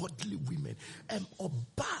needs godly women.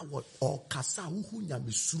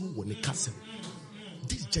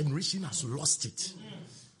 This generation has lost it.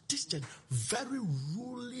 This very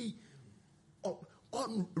ruly,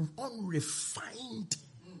 unrefined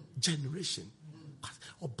generation.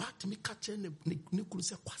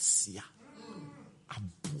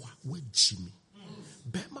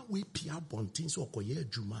 Bema we pia bontins okoye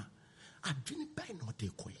juma. Adwini pen no de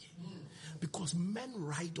koye. Because men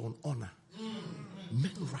ride on honor.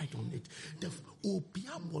 Men ride on it. The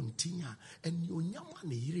opia bontinya and yonyama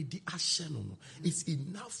ne yire di ashe no. It's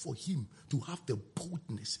enough for him to have the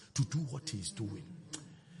boldness to do what he's doing.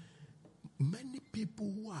 Many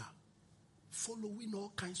people who are following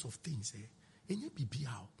all kinds of things, they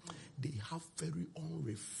have very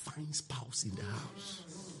unrefined spouse in the house.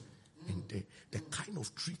 And the kind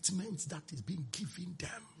of treatment that is being given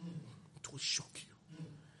them to shock you.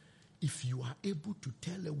 If you are able to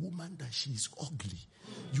tell a woman that she is ugly,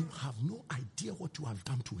 you have no idea what you have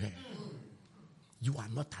done to her. You are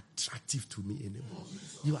not attractive to me anymore.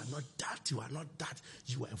 You are not that. You are not that.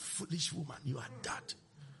 You are a foolish woman. You are that.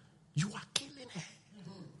 You are killing her.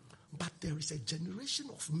 But there is a generation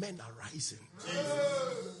of men arising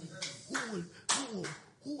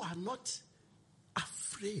who are not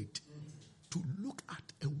afraid to look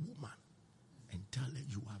at a woman and tell her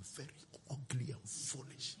you are very ugly and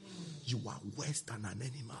foolish. You are worse than an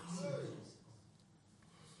animal.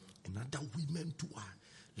 And other women too are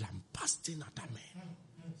lambasting other men.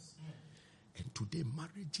 And today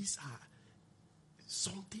marriages are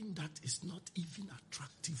something that is not even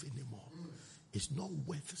attractive anymore. It's not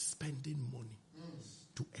worth spending money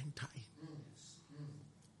to enter in.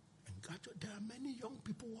 There are many young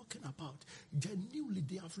people walking about. Genuinely,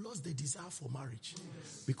 they have lost the desire for marriage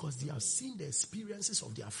because they have seen the experiences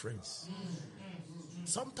of their friends.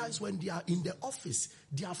 Sometimes when they are in the office,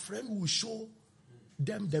 their friend will show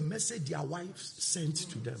them the message their wife sent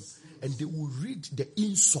to them, and they will read the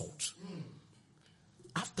insult.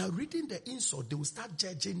 After reading the insult, they will start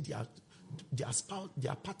judging their spouse,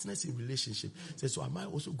 their partners in relationship. Say, so am I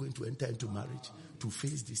also going to enter into marriage to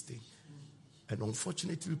face this thing? And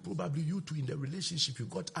unfortunately, probably you two in the relationship, you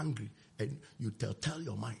got angry and you tell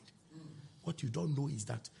your mind. What you don't know is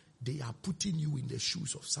that they are putting you in the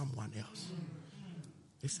shoes of someone else.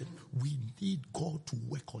 Listen, we need God to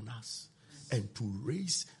work on us and to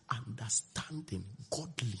raise understanding,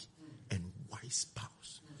 godly and wise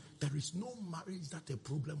spouse. There is no marriage that a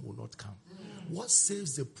problem will not come. What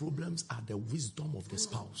saves the problems are the wisdom of the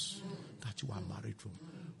spouse that you are married from.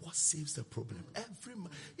 What saves the problem?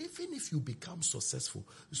 Even if you become successful,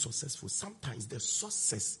 sometimes the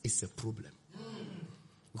success is a problem.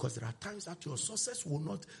 Because there are times that your success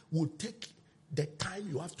will take the time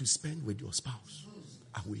you have to spend with your spouse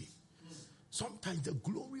away. Sometimes the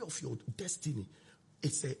glory of your destiny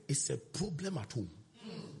is a problem at home,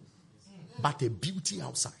 but a beauty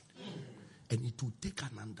outside. And it will take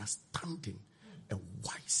an understanding, a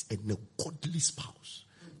wise and a godly spouse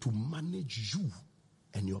to manage you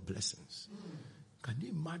and your blessings. Can you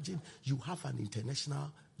imagine you have an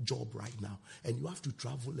international job right now and you have to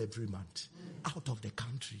travel every month out of the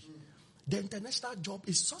country? The international job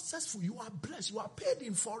is successful. You are blessed. You are paid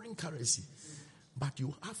in foreign currency. But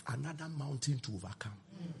you have another mountain to overcome.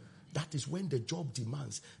 That is when the job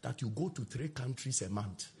demands that you go to 3 countries a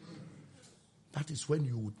month. That is when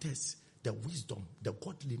you will test the wisdom, the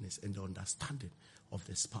godliness, and the understanding of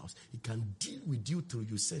the spouse. He can deal with you till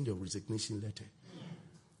you send your resignation letter.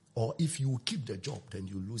 Or if you keep the job, then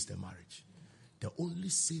you lose the marriage. The only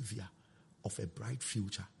savior of a bright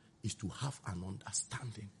future is to have an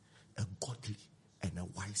understanding, a godly and a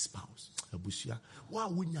wise spouse. Abusia, wa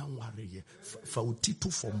wunya nware ye fa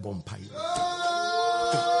utitu from bompai.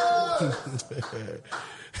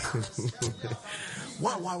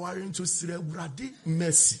 Wa warin to sire urade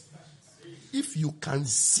mercy. If you can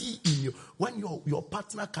see in you, when your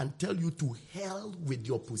partner can tell you to hell with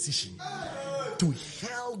your position, to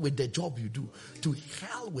hell with the job you do, to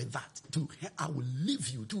hell with that, I will leave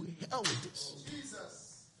you, to hell with this.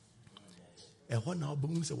 And when our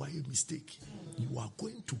bones say, why a mistake? You are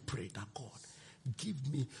going to pray that God,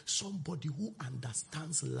 give me somebody who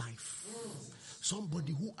understands life.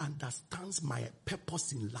 Somebody who understands my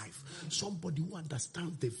purpose in life. Somebody who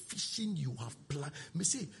understands the vision you have planned. Me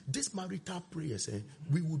say, this marital prayers,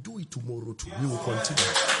 we will do it tomorrow too. We will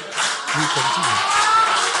continue. We will continue.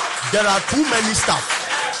 There are too many stuff.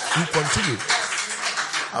 We continue.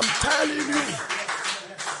 I'm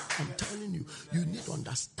telling you, you need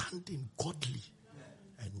understanding, godly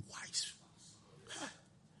and wise.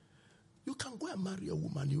 You can go and marry a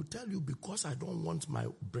woman, he'll tell you, because I don't want my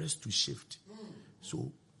breast to shift,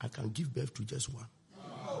 so I can give birth to just one.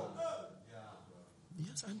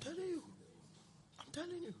 Yes, I'm telling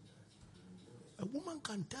you. A woman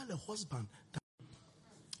can tell a husband that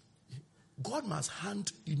God must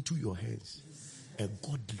hand into your hands a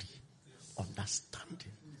godly,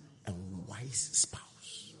 understanding, and wise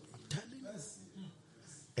spouse. I'm telling you.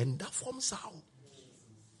 And that forms out.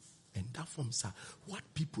 What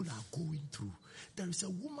people are going through. There is a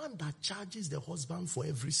woman that charges the husband for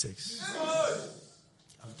every sex.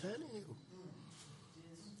 I'm telling you.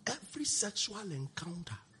 Every sexual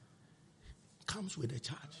encounter comes with a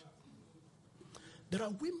charge. There are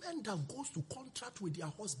women that goes to contract with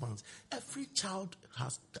their husbands. Every child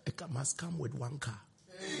must come with one car.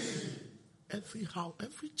 Every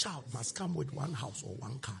child must come with one house or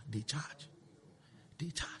one car. They charge.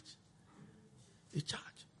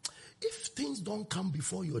 If things don't come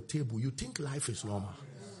before your table, you think life is normal.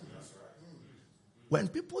 When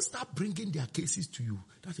people start bringing their cases to you,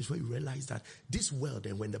 that is when you realize that this world,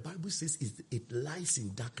 and when the Bible says it lies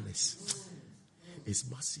in darkness, is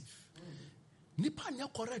massive.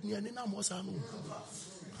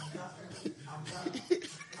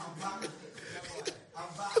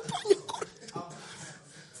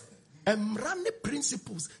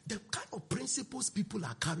 Principles, the kind of principles people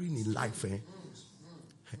are carrying in life,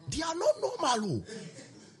 they are not normal.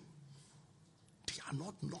 They are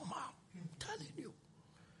not normal. I'm telling you.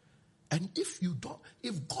 And if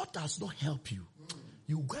God does not help you,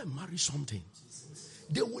 you go and marry something.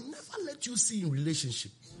 They will never let you see in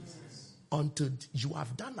relationship until you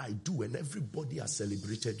have done I do and everybody has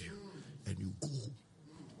celebrated you. And you go home.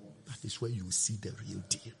 That is where you see the real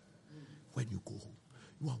deal. When you go home,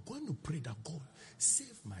 you are going to pray that God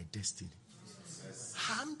save my destiny.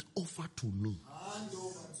 Hand over to me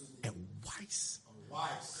a wise,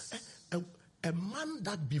 a man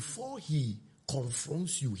that before he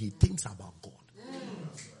confronts you, he thinks about God.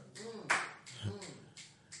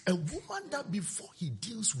 A woman that before he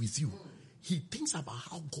deals with you, he thinks about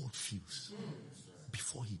how God feels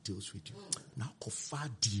before he deals with you. Now, kofa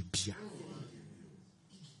dibia.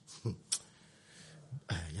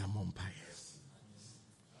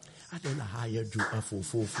 I don't know how you do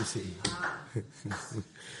say.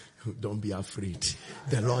 Don't be afraid.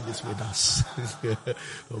 The Lord is with us.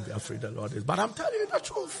 Don't be afraid. The Lord is. But I'm telling you the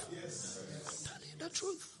truth.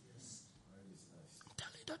 I'm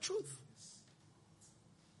telling you the truth.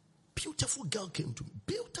 Beautiful girl came to me.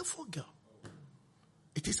 Beautiful girl.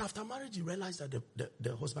 It is after marriage you realize that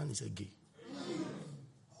the husband is a gay.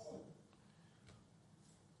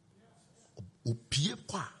 And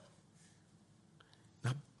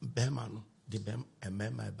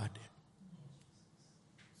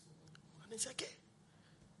it's okay.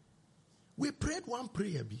 We prayed one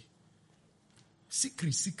prayer,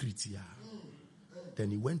 secret, yeah.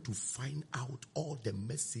 Then he went to find out all the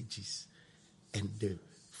messages and the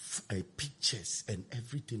pictures and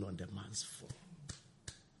everything on the man's phone.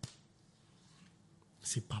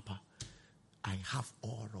 Say, Papa, I have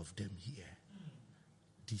all of them here.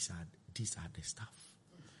 These are the stuff.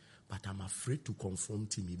 But I'm afraid to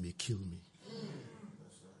confront him. He may kill me.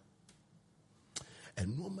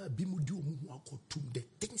 And the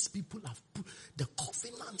things people have put, the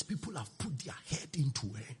covenant people have put their head into,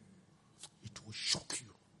 it will shock you.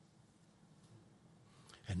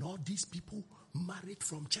 And all these people married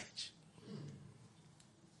from church.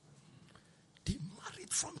 They married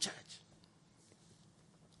from church.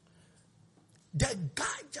 The guy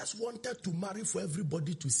just wanted to marry for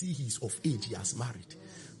everybody to see he's of age. He has married.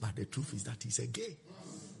 But the truth is that he's a gay.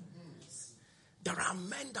 There are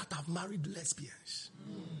men that have married lesbians.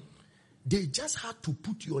 They just had to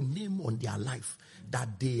put your name on their life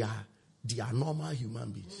that they are normal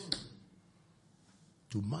human beings.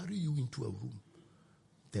 To marry you into a room,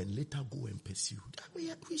 then later go and pursue.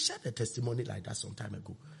 We shared a testimony like that some time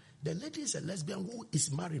ago. The lady is a lesbian who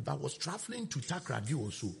is married but was traveling to Takrady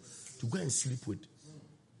also to go and sleep with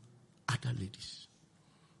other ladies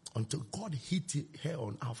until God hit her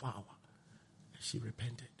on Alpha Hour. She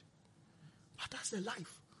repented. But that's the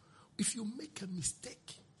life. If you make a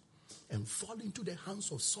mistake and fall into the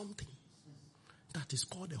hands of something that is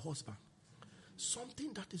called a husband,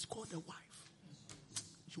 something that is called a wife,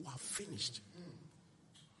 you are finished.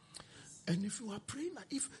 And if you are praying,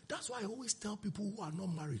 that's why I always tell people who are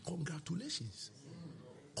not married, congratulations.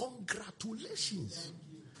 Congratulations.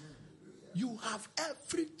 You have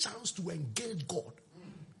every chance to engage God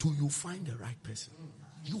till you find the right person.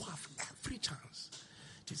 You have every chance.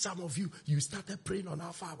 Some of you started praying on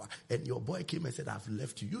Alpha Hour and your boy came and said, I've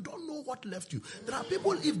left you. You don't know what left you. There are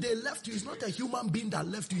people, if they left you, it's not a human being that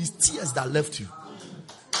left you, it's tears that left you.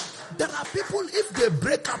 There are people, if they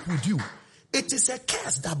break up with you, it is a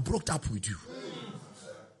curse that broke up with you.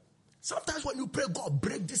 Sometimes when you pray, God,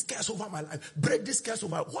 break this curse over my life, break this curse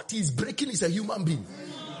over, what he's breaking is a human being.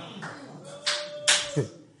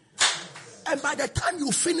 And by the time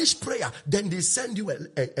you finish prayer, then they send you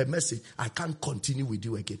a message. I can't continue with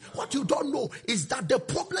you again. What you don't know is that the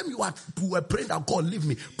problem you were praying that God leave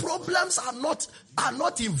me. Problems are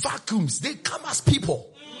not in vacuums. They come as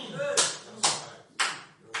people.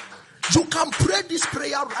 You can pray this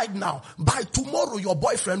prayer right now. By tomorrow, your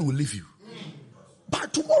boyfriend will leave you. By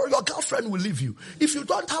tomorrow, your girlfriend will leave you. If you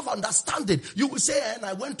don't have understanding, you will say, and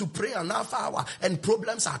I went to pray an Alpha Hour and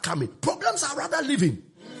problems are coming. Problems are rather leaving.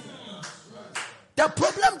 The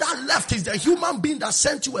problem that left is the human being that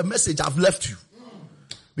sent you a message, I've left you.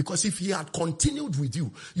 Because if he had continued with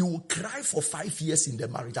you, you will cry for 5 years in the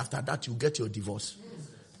marriage. After that, you get your divorce.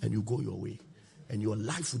 And you go your way. And your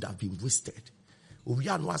life would have been wasted. We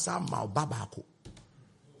will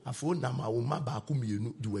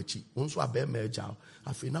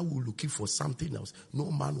looking for something else.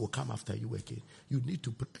 No man will come after you again. You need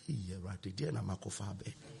to pray.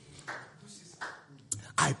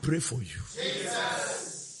 I pray for you.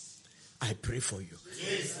 Jesus. I pray for you.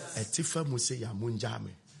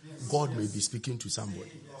 God may be speaking to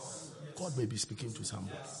somebody. God may be speaking to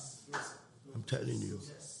somebody. I'm telling you.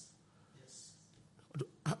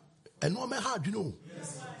 And no matter how, you know,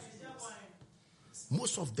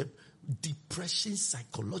 most of the depression,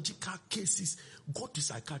 psychological cases go to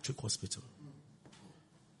psychiatric hospital.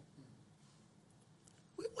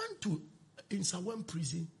 We went to Insawam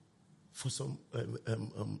prison for some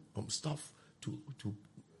stuff to you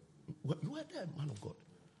were there, man of God.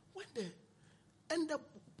 Went there, and the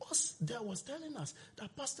boss there was telling us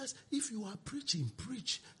that, pastors, if you are preaching,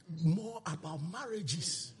 preach more about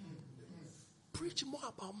marriages. Preach more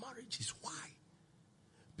about marriages. Why?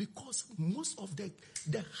 Because most of the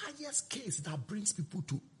highest case that brings people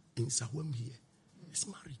to Insawam here is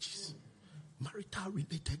marriages, marital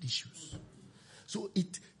related issues. So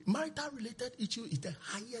marital related issue is the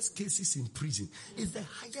highest cases in prison. It's the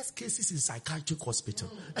highest cases in psychiatric hospital.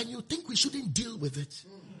 And you think we shouldn't deal with it?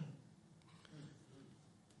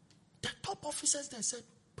 The top officers there said,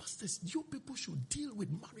 pastors, you people should deal with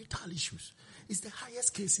marital issues. It's the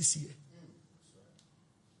highest cases here.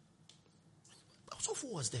 So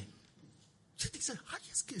who was there? It's the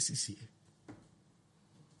highest cases here.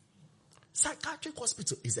 Psychiatric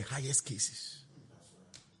hospital is the highest cases.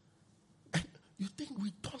 You think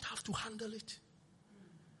we don't have to handle it?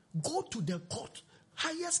 Go to the court.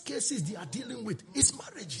 Highest cases they are dealing with is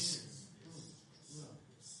marriages.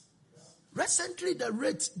 Recently, the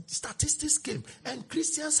rate statistics came, and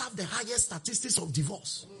Christians have the highest statistics of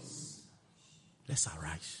divorce. Let's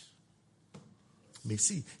arise.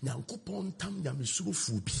 Messi, nyankopon tam nyamesuro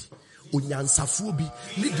fubi, onyansafubi,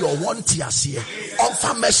 need your one tears here.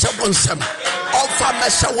 Onfa mesha wonsam, onfa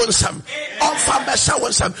mesha wonsam, onfa mesha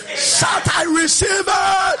wonsam. Shout, I receive it.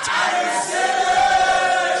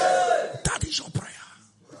 That is your prayer.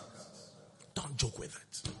 Don't joke with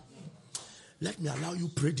it. Let me allow you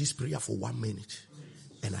pray this prayer for 1 minute,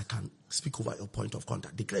 and I can speak over your point of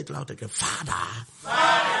contact. Declare it loud again. Father,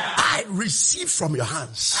 I receive from your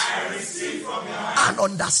hands an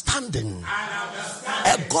understanding,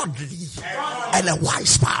 a godly and a wise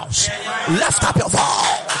spouse. Lift up your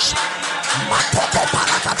voice.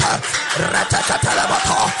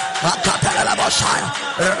 Retekatelebato, Akatelebosha,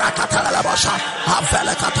 Rakatelebosha,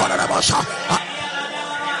 Avelekatorabosha,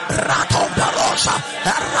 Raton Barosha,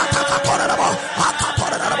 Ratakatorabo,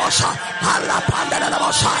 Akatorabosha,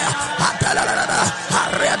 Alapandelabosha, Adelada,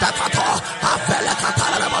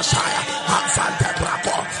 Avelekatarabosha, Afante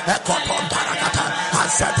Braco, Ekoton Tarakata,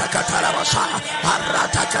 Azetakatarabosha,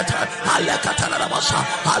 Aratakata, Alekatarabosha,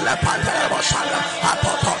 Alepandelabosha,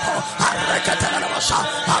 Apotopo, Arekatarabosha,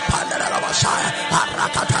 Apandelabosha,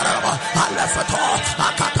 Arakatarabo, Alefato,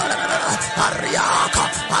 Akatarabosha, Ariaka,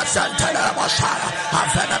 Azentelabosha,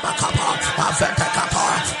 Avenabakapa, Aventakapa,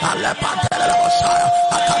 Alepandelabosha,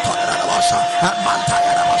 Akatorabosha,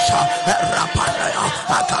 Amantayanabosha, Rapandaya,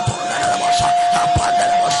 Akatorabosha,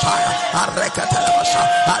 Apandelabosha, Arekatarabosha,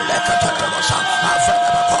 Alekatarabosha,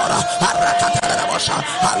 Avenabakora, Arakatarabosha,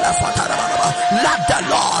 Alefatarabosha. Let the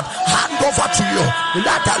Lord hand over to you.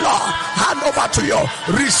 Let the Lord hand over to you.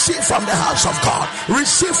 Receive from the house of God.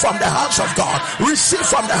 Receive from the house of God. Receive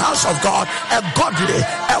from the house of God a godly,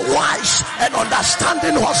 a wise, an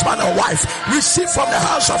understanding husband and wife. Receive from the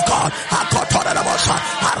house of God.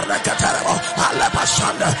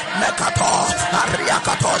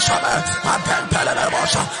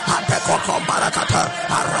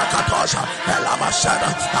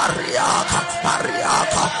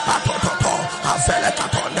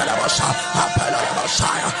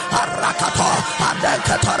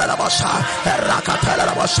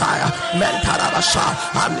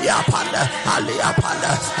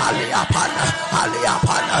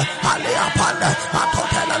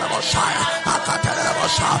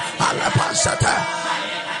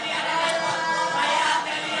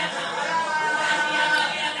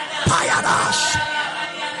 Payadash,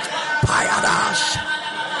 Payadash,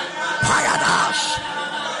 Payadash,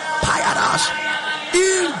 Payadash.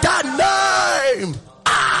 In the name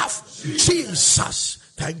of Jesus.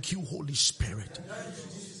 Thank you, Holy Spirit.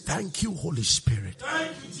 Thank you, Holy Spirit.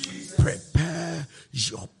 Prepare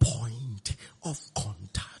your point of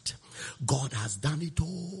contact. God has done it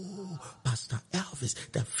all. Pastor Elvis,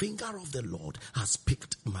 the finger of the Lord has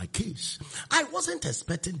picked my case. I wasn't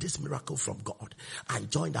expecting this miracle from God. I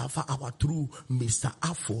joined Alpha Hour through Mr.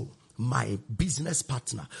 Afo, my business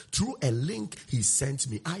partner, through a link he sent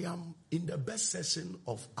me. I am in the best session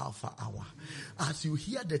of Alpha Hour. As you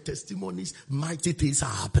hear the testimonies, mighty things are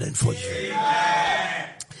happening for you.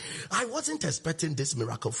 I wasn't expecting this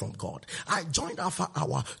miracle from God. I joined Alpha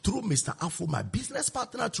Hour through Mr. Afo, my business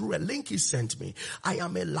partner, through a link he sent me. I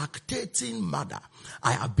am a lactating mother.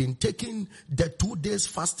 I have been taking the 2 days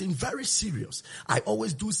fasting very serious. I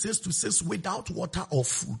always do 6 to 6 without water or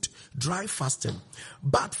food, dry fasting.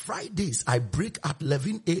 But Fridays, I break at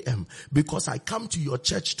 11 a.m. because I come to your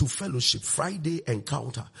church to fellowship, Friday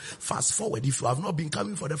encounter. Fast forward, if you have not been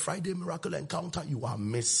coming for the Friday miracle encounter, you are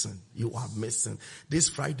missing. You are missing. This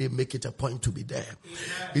Friday, make it a point to be there.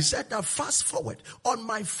 Amen. He said that fast forward, on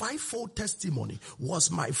my 5-fold testimony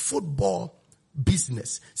was my football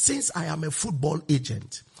business. Since I am a football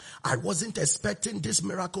agent, I wasn't expecting this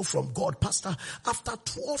miracle from God. Pastor, after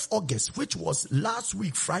 12 August, which was last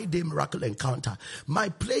week, Friday miracle encounter, my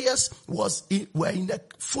players were in a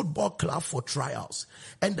football club for trials.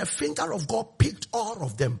 And the finger of God picked all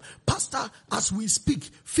of them. Pastor, as we speak,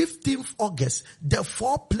 15th August, the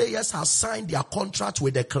 4 players have signed their contract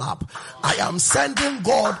with the club. I am sending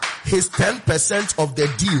God his 10% of the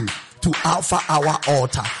deal to Alpha Hour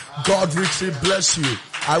altar. God richly bless you.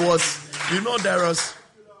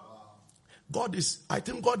 I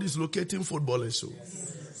think God is locating footballers. So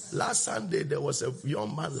last Sunday there was a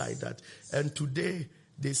young man like that, and today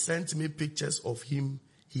they sent me pictures of him.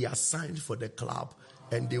 He has signed for the club,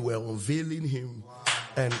 and they were unveiling him,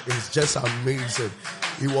 and it's just amazing.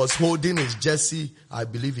 He was holding his jersey. I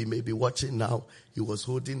believe he may be watching now. He was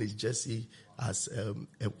holding his jersey as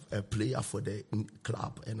a player for the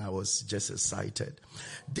club, and I was just excited.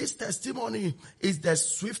 This testimony is the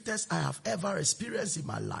swiftest I have ever experienced in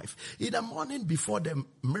my life. In the morning before the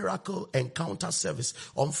miracle encounter service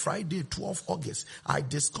on Friday, 12 August, I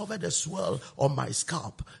discovered a swell on my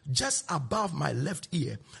scalp just above my left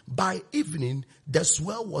ear. By evening, the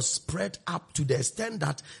swell was spread up to the extent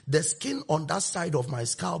that the skin on that side of my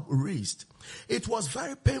scalp raised. It was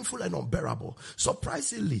very painful and unbearable.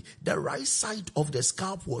 Surprisingly, the right side of the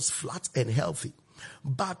scalp was flat and healthy.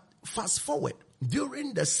 But fast forward,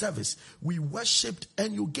 during the service, we worshipped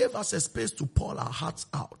and you gave us a space to pour our hearts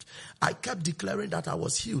out. I kept declaring that I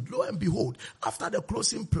was healed. Lo and behold, after the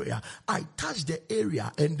closing prayer, I touched the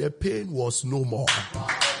area and the pain was no more.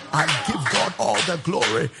 I give God all the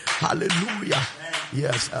glory. Hallelujah.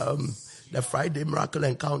 Yes, The Friday Miracle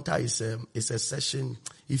Encounter is a session.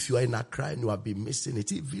 If you are in Accra and you have been missing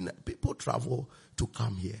it, even people travel to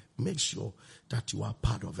come here. Make sure that you are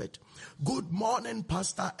part of it. Good morning,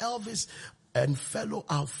 Pastor Elvis and fellow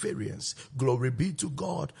Alpharians. Glory be to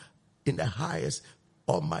God in the highest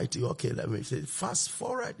Almighty. Okay, let me say, fast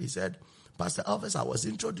forward. He said, Pastor Elvis, I was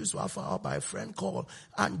introduced to Alpha Hour by a friend called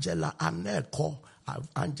Angela Anelko.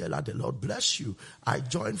 Angela, the Lord bless you. I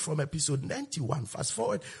joined from episode 91. Fast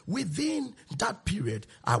forward. Within that period,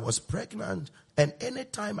 I was pregnant, and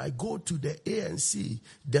anytime I go to the ANC,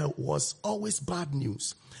 there was always bad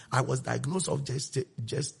news. I was diagnosed of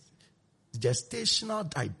gestational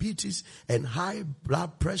diabetes and high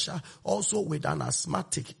blood pressure, also with an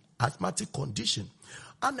asthmatic condition.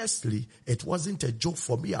 Honestly, it wasn't a joke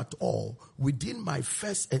for me at all within my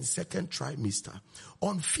first and second trimester.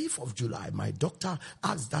 On 5th of July, my doctor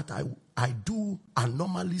asked that I do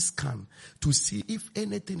anomaly scan to see if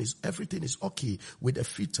everything is okay with the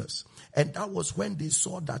fetus. And that was when they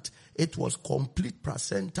saw that it was complete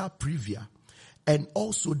placenta previa. And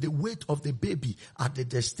also the weight of the baby at the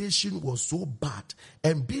gestation was so bad.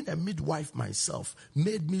 And being a midwife myself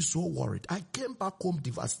made me so worried. I came back home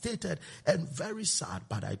devastated and very sad.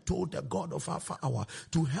 But I told the God of Alpha Hour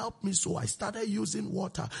to help me. So I started using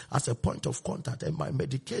water as a point of contact and my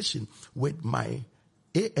medication with my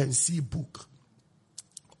ANC book.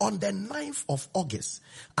 On the 9th of August,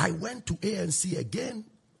 I went to ANC again.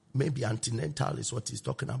 Maybe antenatal is what he's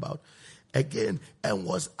talking about. Again, and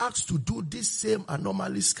was asked to do this same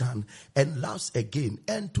anomaly scan and labs again.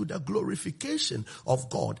 And to the glorification of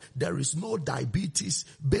God, there is no diabetes,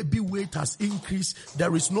 baby weight has increased,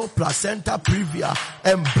 there is no placenta previa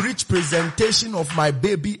and breech presentation of my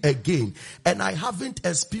baby again. And I haven't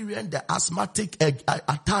experienced the asthmatic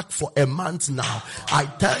attack for a month now. I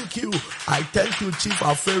thank you, Chief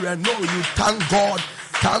Alpharian. No, you thank God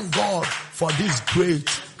for this great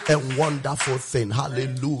and wonderful thing.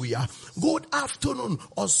 Hallelujah. Good afternoon,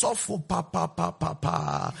 Osofo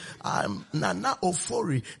Papa. I'm Nana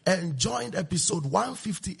Ofori and joined episode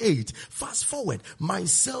 158. Fast forward, my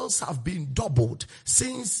sales have been doubled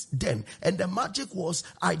since then. And the magic was,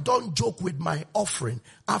 I don't joke with my offering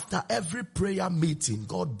after every prayer meeting.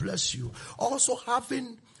 God bless you. I also have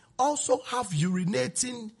been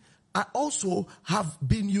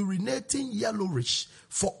urinating yellowish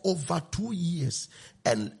for over 2 years.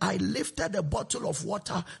 And I lifted a bottle of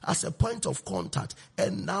water as a point of contact.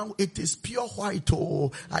 And now it is pure white.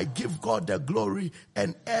 Oh, I give God the glory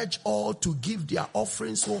and urge all to give their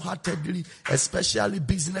offerings wholeheartedly, especially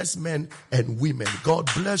businessmen and women. God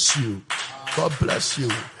bless you. God bless you.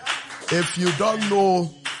 If you don't know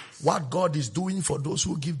what God is doing for those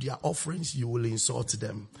who give their offerings, you will insult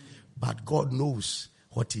them. But God knows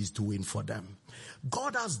what he's doing for them.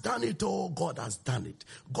 God has done it. Oh, God has done it.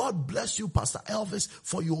 God bless you, Pastor Elvis,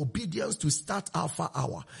 for your obedience to start Alpha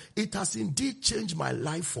Hour. It has indeed changed my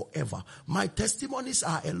life forever. My testimonies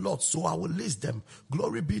are a lot, so I will list them.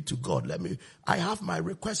 Glory be to God. I have my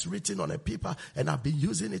request written on a paper and I've been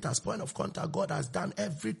using it as point of contact. God has done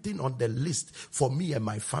everything on the list for me and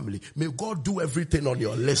my family. May God do everything on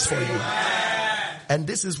your list for you. And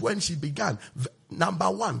this is when she began. Number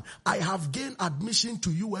 1, I have gained admission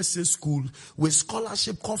to USA school with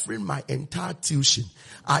scholarship covering my entire tuition.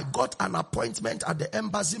 I got an appointment at the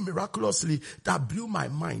embassy miraculously that blew my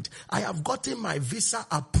mind. I have gotten my visa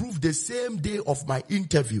approved the same day of my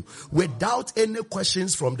interview without any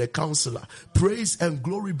questions from the counselor. Praise and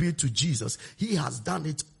glory be to Jesus. He has done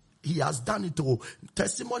it. He has done it all.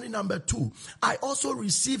 Testimony number 2. I also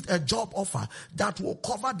received a job offer that will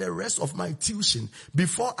cover the rest of my tuition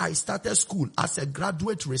before I started school as a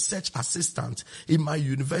graduate research assistant in my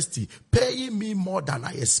university, paying me more than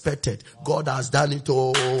I expected. God has done it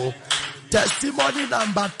all. Testimony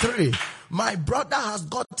number 3. My brother has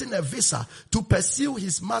gotten a visa to pursue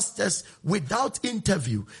his master's without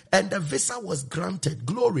interview, and the visa was granted.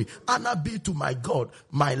 Glory, honor be to my God,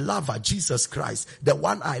 my lover, Jesus Christ. The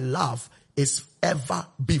one I love is ever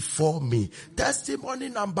before me. Testimony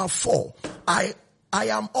number 4. I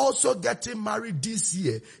am also getting married this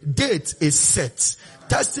year. Date is set.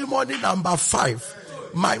 Testimony number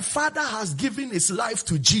 5. My father has given his life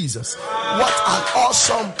to Jesus. What an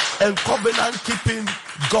awesome and covenant-keeping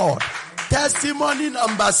God. Testimony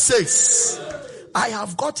number 6. I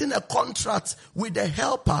have gotten a contract with a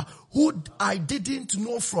helper who I didn't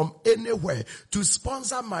know from anywhere to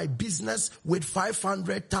sponsor my business with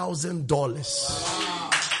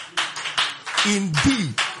 $500,000.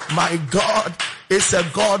 Indeed, my God is a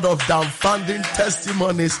God of dumbfounding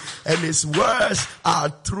testimonies, and his words are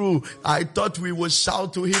true. I thought we would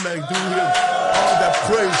shout to him and do him all the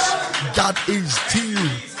praise that is due.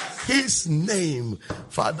 His name.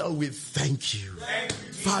 Father, we thank you.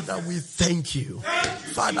 Father, we thank you.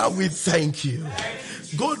 Father, we thank you.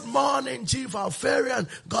 Good morning, Chief Alfarian.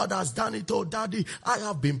 God has done it, oh Daddy. I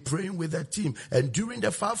have been praying with the team, and during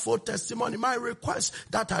the fivefold testimony, my request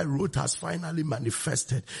that I wrote has finally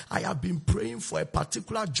manifested. I have been praying for a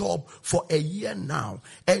particular job for a year now,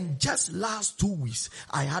 and just last 2 weeks,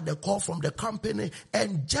 I had a call from the company,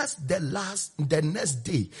 and just the next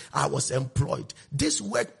day, I was employed. This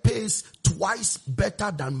work pays twice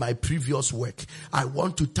better than my previous work. I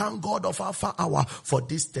want to thank God of Alpha Hour for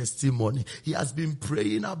this testimony. He has been praying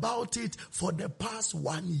about it for the past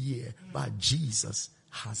 1 year, but Jesus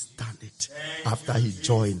has done it after he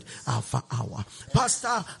joined Alpha Hour.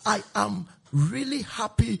 Pastor, I am really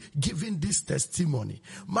happy giving this testimony.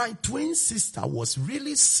 My twin sister was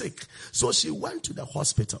really sick, so she went to the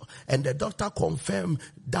hospital, and the doctor confirmed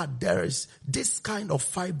that there is this kind of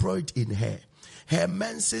fibroid in her. Her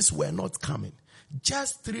menses were not coming.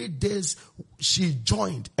 Just 3 days she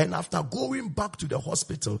joined, and after going back to the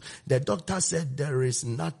hospital, the doctor said there is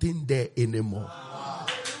nothing there anymore.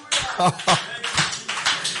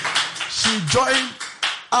 She joined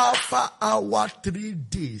Alpha Hour 3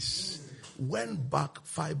 days. Went back,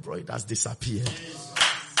 fibroid has disappeared.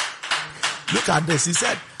 Look at this. He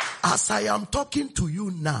said, as I am talking to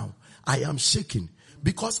you now, I am shaking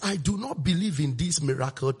because I do not believe in this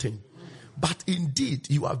miracle thing. But indeed,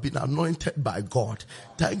 you have been anointed by God.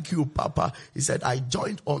 Thank you, Papa. He said, I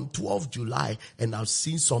joined on 12 July and I've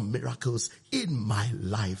seen some miracles in my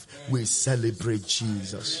life. We celebrate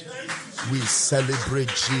Jesus. We celebrate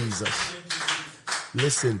Jesus.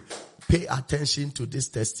 Listen, pay attention to this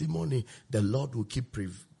testimony. The Lord will keep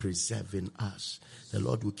preserving us. The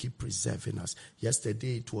Lord will keep preserving us.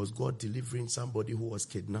 Yesterday, it was God delivering somebody who was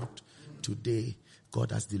kidnapped. Today,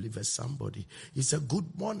 God has delivered somebody. He said,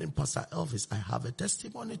 good morning, Pastor Elvis. I have a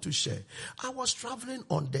testimony to share. I was traveling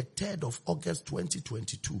on the 3rd of August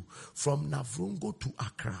 2022 from Navrungo to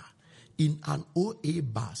Accra in an OA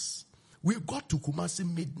bus. We got to Kumasi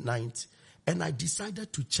midnight, and I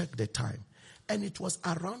decided to check the time. And it was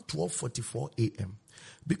around 12:44 a.m.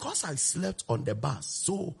 Because I slept on the bus,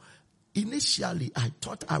 so initially I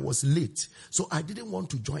thought I was late, so I didn't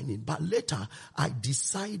want to join in. But later I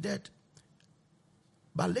decided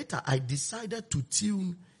to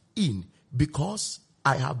tune in because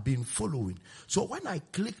I have been following. So when I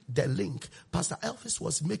clicked the link, Pastor Elvis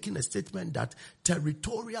was making a statement that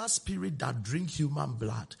territorial spirit that drink human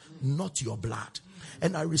blood, not your blood.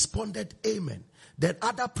 And I responded, amen. Then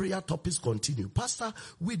other prayer topics continue. Pastor,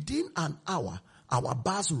 within an hour, our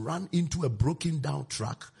bus ran into a broken down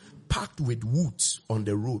truck packed with woods on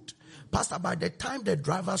the road. Pastor, by the time the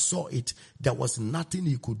driver saw it, there was nothing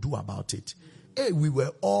he could do about it. Hey, we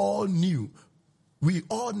all knew we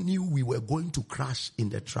were going to crash in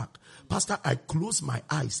the truck. Pastor, I closed my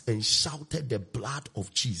eyes and shouted the blood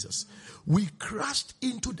of Jesus. We crashed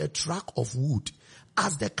into the truck of wood.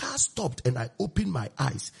 As the car stopped and I opened my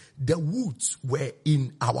eyes, the woods were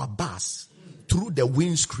in our bus through the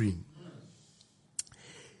windscreen.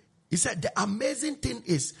 He said, the amazing thing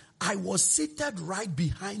is, I was seated right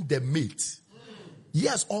behind the mate.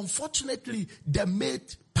 Yes, unfortunately, the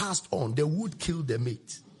mate passed on. The wood killed the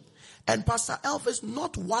mate. And Pastor Elvis,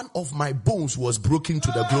 not one of my bones was broken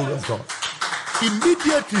to the glory of God.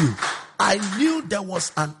 Immediately, I knew there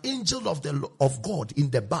was an angel of God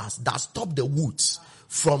in the bus that stopped the woods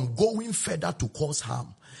from going further to cause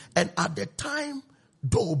harm. And at the time,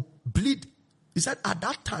 he said, at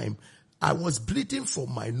that time, I was bleeding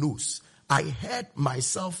from my nose. I heard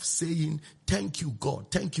myself saying, thank you, God.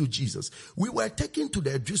 Thank you, Jesus. We were taken to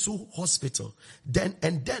the Drisu hospital. Then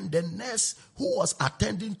the nurse who was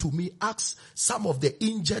attending to me asked some of the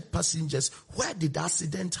injured passengers, where did the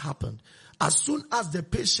accident happen? As soon as the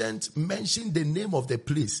patient mentioned the name of the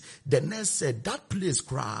place, the nurse said, that place,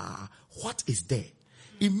 what is there?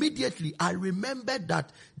 Immediately, I remembered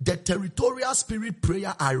that the territorial spirit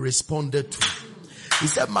prayer I responded to. He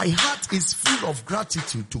said, my heart is full of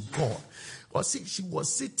gratitude to God. Or see, she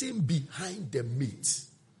was sitting behind the mate.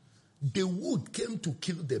 The wood came to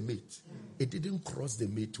kill the mate. It didn't cross the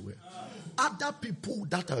mate well. Other people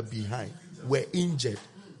that are behind were injured.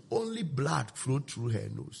 Only blood flowed through her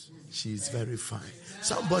nose. She is very fine.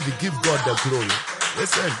 Somebody give God the glory.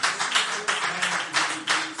 Listen.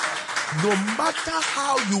 No matter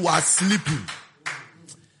how you are sleeping,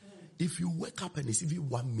 if you wake up and it's even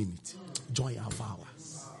 1 minute, join Alpha Hour.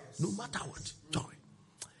 No matter what, join.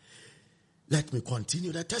 Let me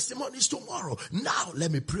continue the testimonies tomorrow. Now,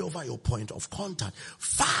 let me pray over your point of contact.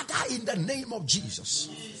 Father, in the name of Jesus,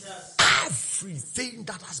 everything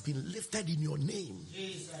that has been lifted in your name,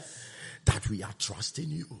 that we are trusting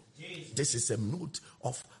you. This is a note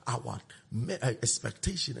of our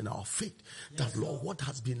expectation and our faith that, Lord, what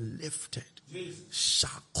has been lifted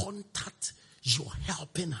shall contact your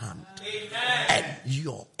helping hand and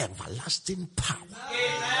your everlasting power.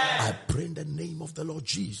 I pray in the name of the Lord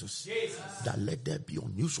Jesus that let there be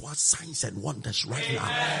unusual signs and wonders right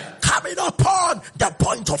now coming upon the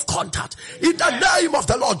point of contact in the name of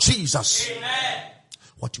the Lord Jesus.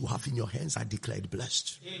 What you have in your hands, I declare it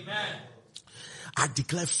blessed. I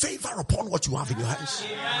declare favor upon what you have in your hands.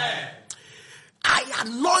 I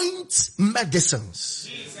anoint medicines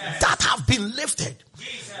that have been lifted.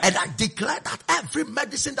 And I declare that every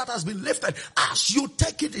medicine that has been lifted, as you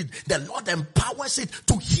take it, the Lord empowers it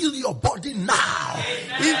to heal your body now.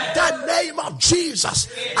 In the name of Jesus,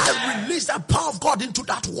 I release the power of God into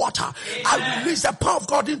that water. I release the power of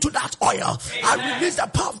God into that oil. I release the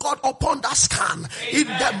power of God upon that scan. In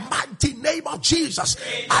the mighty name of Jesus,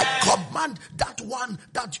 I command that one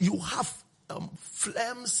that you have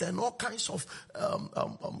phlegms and all kinds of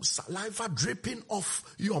saliva dripping off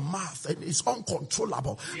your mouth and it's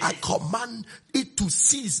uncontrollable. I command it to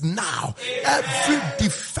cease now. Every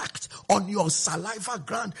defect on your saliva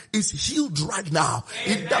gland is healed right now.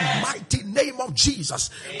 In the mighty name of Jesus,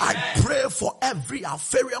 I pray for every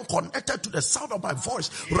Alpharian connected to the sound of my voice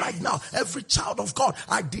right now. Every child of God,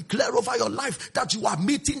 I declare over your life that you are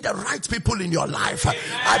meeting the right people in your life.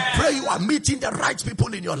 I pray you are meeting the right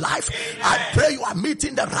people in your life. I pray you are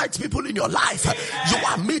meeting the right people in your life. You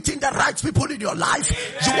are meeting the right people in your life.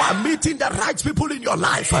 You are meeting the right people in your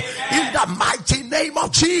life. In the mighty name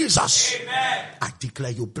of Jesus. I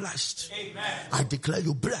declare you blessed. I declare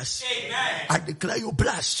you blessed. I declare you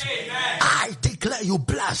blessed. I declare you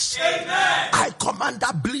blessed. I command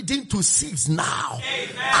that bleeding to cease now.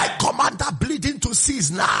 I command that bleeding to cease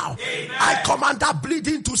now. I command that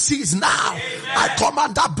bleeding to cease now. I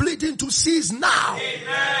command that bleeding to cease now.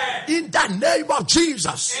 In the name of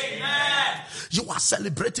Jesus. You are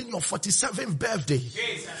celebrating your 47th birthday.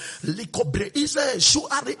 Likobre ize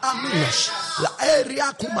shuari aminos. La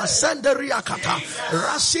area kumasenderia kata.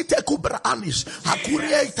 Rasite kubra anis.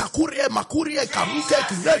 Hakurie takurie makurie kamuke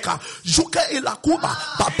kineka. Juke ilakuba.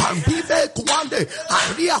 Papambibe kuande.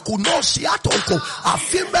 Aria kunosi atoko.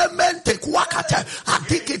 Afime mente kuakate.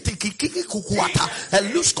 Adiki tikiki kukuata.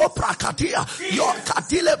 Elusko prakatia. Your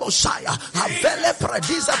katile bosaya. Avele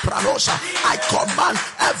predize pranosa. I command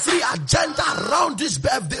every agenda around this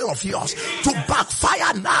birthday of yours to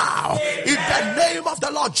backfire now. In the name of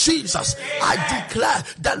the Lord Jesus, I declare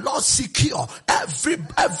the Lord secure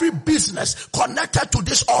every business connected to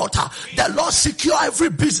this altar. The Lord secure every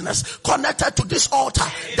business connected to this altar.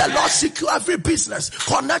 The Lord secure every business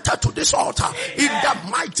connected to this altar. In the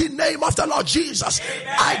mighty name of the Lord Jesus,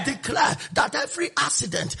 I declare that every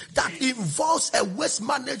accident that involves a waste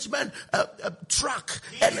management truck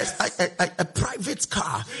and a private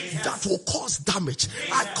car that will cause damage,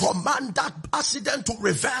 I command that accident to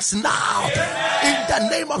reverse now. In the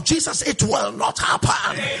name of Jesus, it will not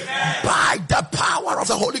happen. By the power of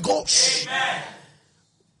the Holy Ghost.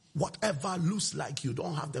 Whatever looks like you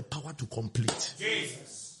don't have the power to complete,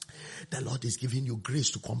 the Lord is giving you grace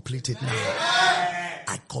to complete it now.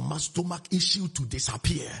 I command stomach issue to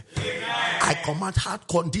disappear. I command heart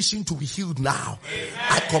condition to be healed now.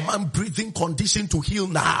 I command breathing condition to heal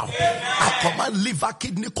now. I command liver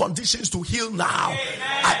kidney conditions to heal now.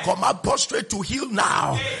 I command prostate to heal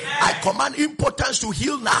now. I command impotence to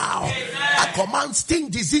heal now. I command skin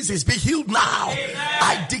diseases be healed now.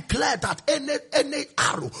 I declare that any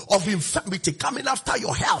arrow of infirmity coming after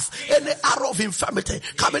your health, any arrow of infirmity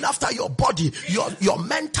coming after your body, your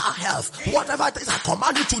mental health, whatever it is, I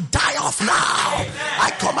command it to die off now.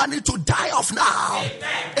 I command it to die off now.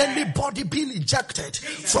 Anybody being ejected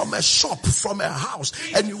from a shop, from a house,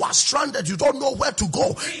 and you are stranded, you don't know where to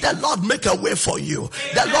go, the Lord make a way for you.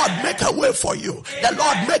 The Lord make a way for you. The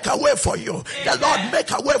Lord make a way for you. The Lord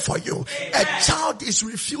make a way for you. A child is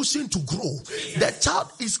refusing to grow. The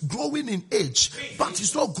child is growing in age, but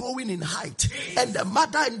it's not growing in height. And the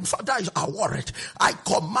mother and father are worried. I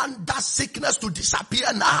command that sickness to disappear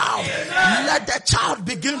now. Let the child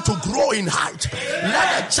begin to grow in height.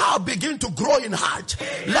 Let the child begin to grow in height.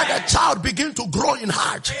 Let the child begin to grow in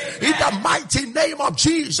height. In the mighty name of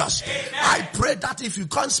Jesus, I pray that if you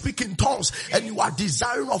can't speak in tongues and you are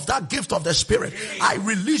desiring of that gift of the Spirit, I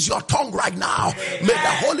release your tongue right now. May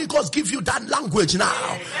the Holy Ghost give you that language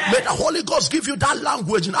now. May the Holy Ghost give you that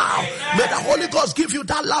language now. May the Holy Ghost give you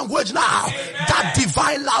that language now. That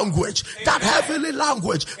divine language, that heavenly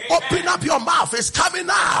language language. Open up your mouth. It's coming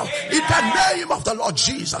now. In the name of the Lord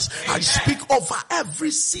Jesus, I speak over every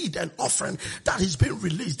seed and offering that is being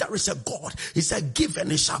released. There is a God. He said, give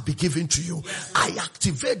and it shall be given to you. I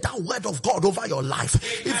activate that word of God over your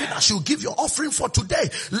life. Even as you give your offering for today,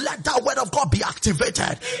 let that word of God be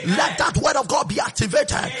activated. Let that word of God be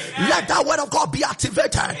activated. Let that word of God be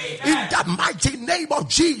activated. In the mighty name of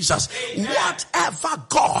Jesus, whatever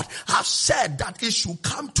God has said that it should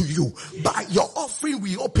come to you, by your offering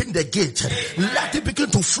we open the gate. Let it begin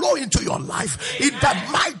to flow into your life. In the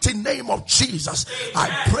mighty name of Jesus, I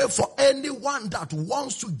pray for anyone that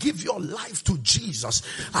wants to give your life to Jesus.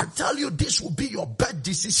 I tell you, this will be your best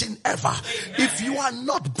decision ever. If you are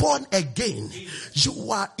not born again,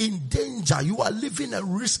 you are in danger. You are living a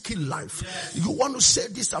risky life. You want to say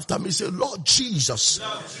this after me. Say, Lord Jesus,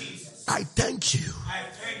 I thank you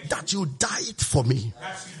that you died for me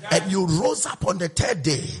and you rose up on the third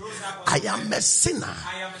day. I am a sinner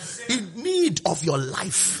in need of your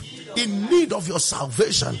life, in need of your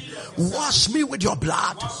salvation. Wash me with your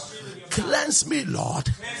blood. Cleanse me, Lord,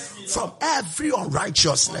 from every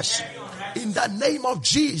unrighteousness. In the name of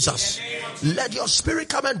Jesus, let your spirit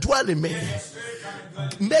come and dwell in me.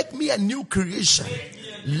 Make me a new creation.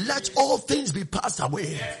 Let all things be passed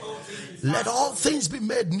away. Let all things be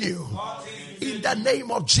made new. In the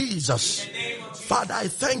name of Jesus. Father, I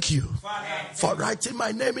thank you for writing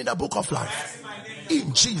my name in the book of life.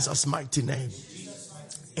 In Jesus' mighty name.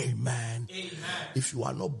 Amen. If you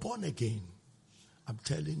are not born again, I'm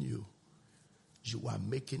telling you, you are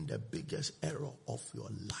making the biggest error of your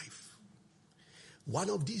life.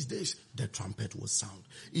 One of these days, the trumpet will sound.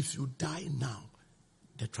 If you die now,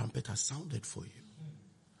 the trumpet has sounded for you.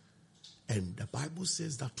 And the Bible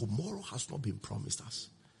says that tomorrow has not been promised us.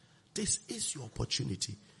 This is your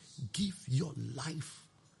opportunity. Give your life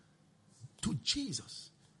to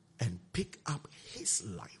Jesus and pick up his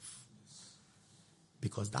life.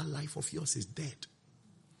 Because that life of yours is dead.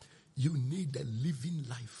 You need the living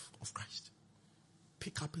life of Christ.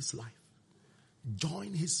 Pick up his life.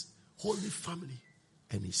 Join his holy family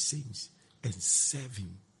and his saints and serve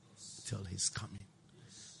him till his coming.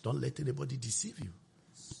 Don't let anybody deceive you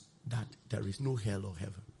that there is no hell or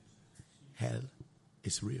heaven. Hell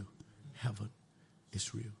is real. Heaven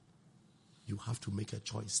is real. You have to make a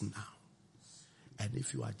choice now. And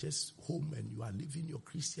if you are just home and you are living your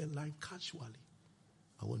Christian life casually,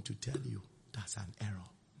 I want to tell you that's an error.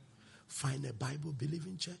 Find a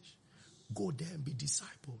Bible-believing church. Go there and be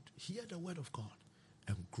discipled. Hear the word of God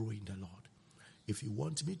and grow in the Lord. If you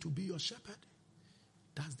want me to be your shepherd,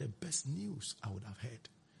 that's the best news I would have heard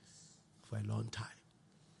for a long time.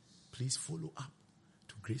 Please follow up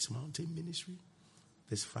to Grace Mountain Ministry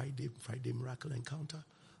this Friday Miracle Encounter,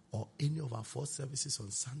 or any of our 4 services on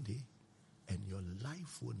Sunday, and your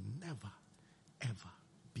life will never, ever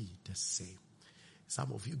be the same.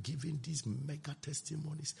 Some of you giving these mega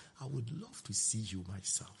testimonies, I would love to see you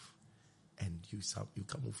myself. And some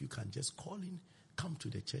of you can just call in, come to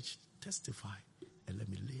the church, testify, and let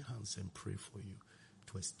me lay hands and pray for you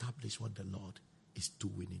to establish what the Lord is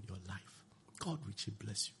doing in your life. God richly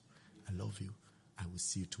bless you. I love you. I will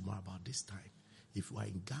see you tomorrow about this time. If you are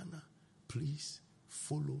in Ghana, please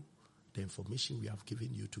follow the information we have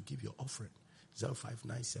given you to give your offering.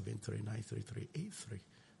 0597393383,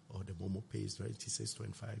 or the Momo Pay is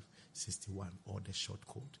 262561, or the short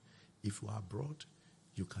code. If you are abroad,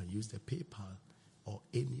 you can use the PayPal or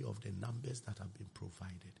any of the numbers that have been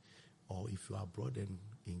provided. Or if you are abroad and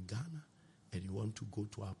in Ghana and you want to go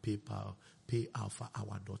to our PayPal,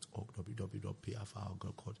 payalphahour.org,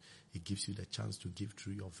 www.payalphahour.org, it gives you the chance to give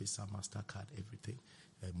through your Visa, MasterCard, everything,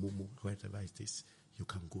 Momo, whatever it is. You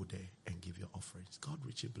can go there and give your offerings. God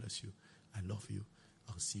richly bless you. I love you.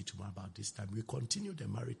 I'll see you tomorrow about this time. We continue the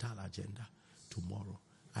marital agenda tomorrow.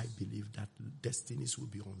 I believe that destinies will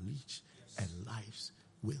be unleashed and lives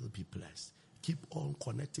will be blessed. Keep on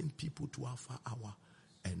connecting people to Alpha Hour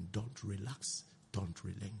and don't relax, don't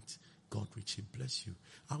relent. God richly bless you.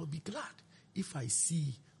 I will be glad if I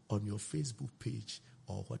see on your Facebook page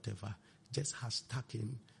or whatever, just hashtag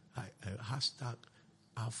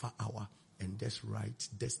Alpha Hour and just write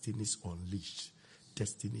Destinies Unleashed.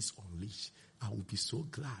 Destinies Unleashed. I will be so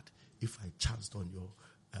glad if I chanced on your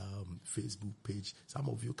Facebook page. Some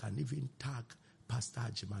of you can even tag Pastor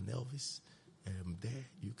Ajiman Elvis. There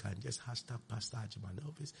you can just hashtag Pastor Ajiman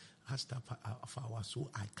Elvis, hashtag Alpha Hour, so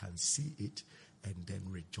I can see it and then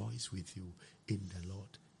rejoice with you in the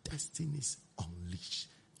Lord. Destinies unleashed.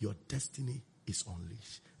 Your destiny is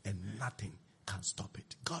unleashed and nothing can stop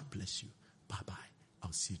it. God bless you. Bye-bye.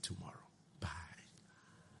 I'll see you tomorrow. Bye.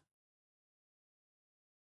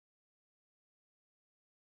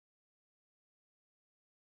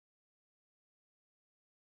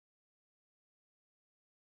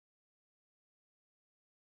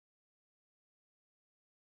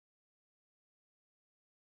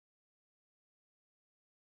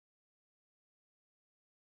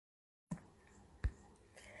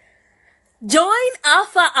 Join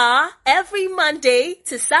Alpha Hour every Monday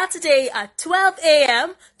to Saturday at 12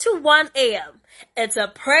 a.m. to 1 a.m. It's a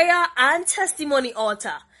prayer and testimony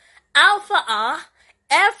altar. Alpha Hour,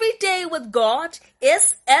 every day with God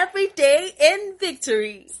is every day in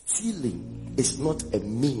victory. Stealing is not a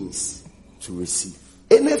means to receive.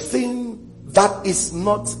 Anything that is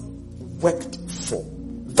not worked for,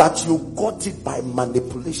 that you got it by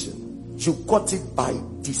manipulation, you got it by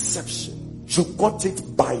deception, you got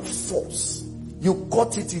it by force, you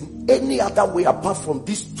got it in any other way apart from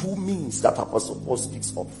these two means that Apostle Paul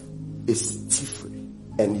speaks of, is thievery,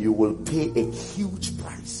 and you will pay a huge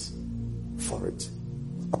price for it.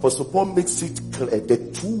 Apostle Paul makes it clear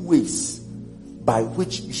the two ways by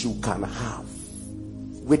which you can have.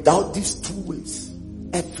 Without these two ways,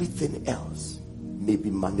 everything else may be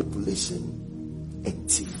manipulation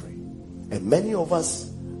and thievery. And many of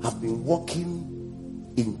us have been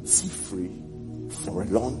walking in thievery for a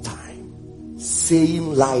long time,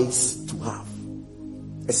 saying lies to have,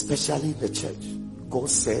 especially in the church.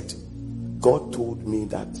 God told me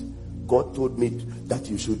that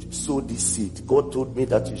you should sow this seed. God told me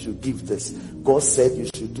that you should give this. God said you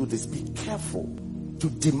should do this. Be careful to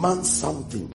demand something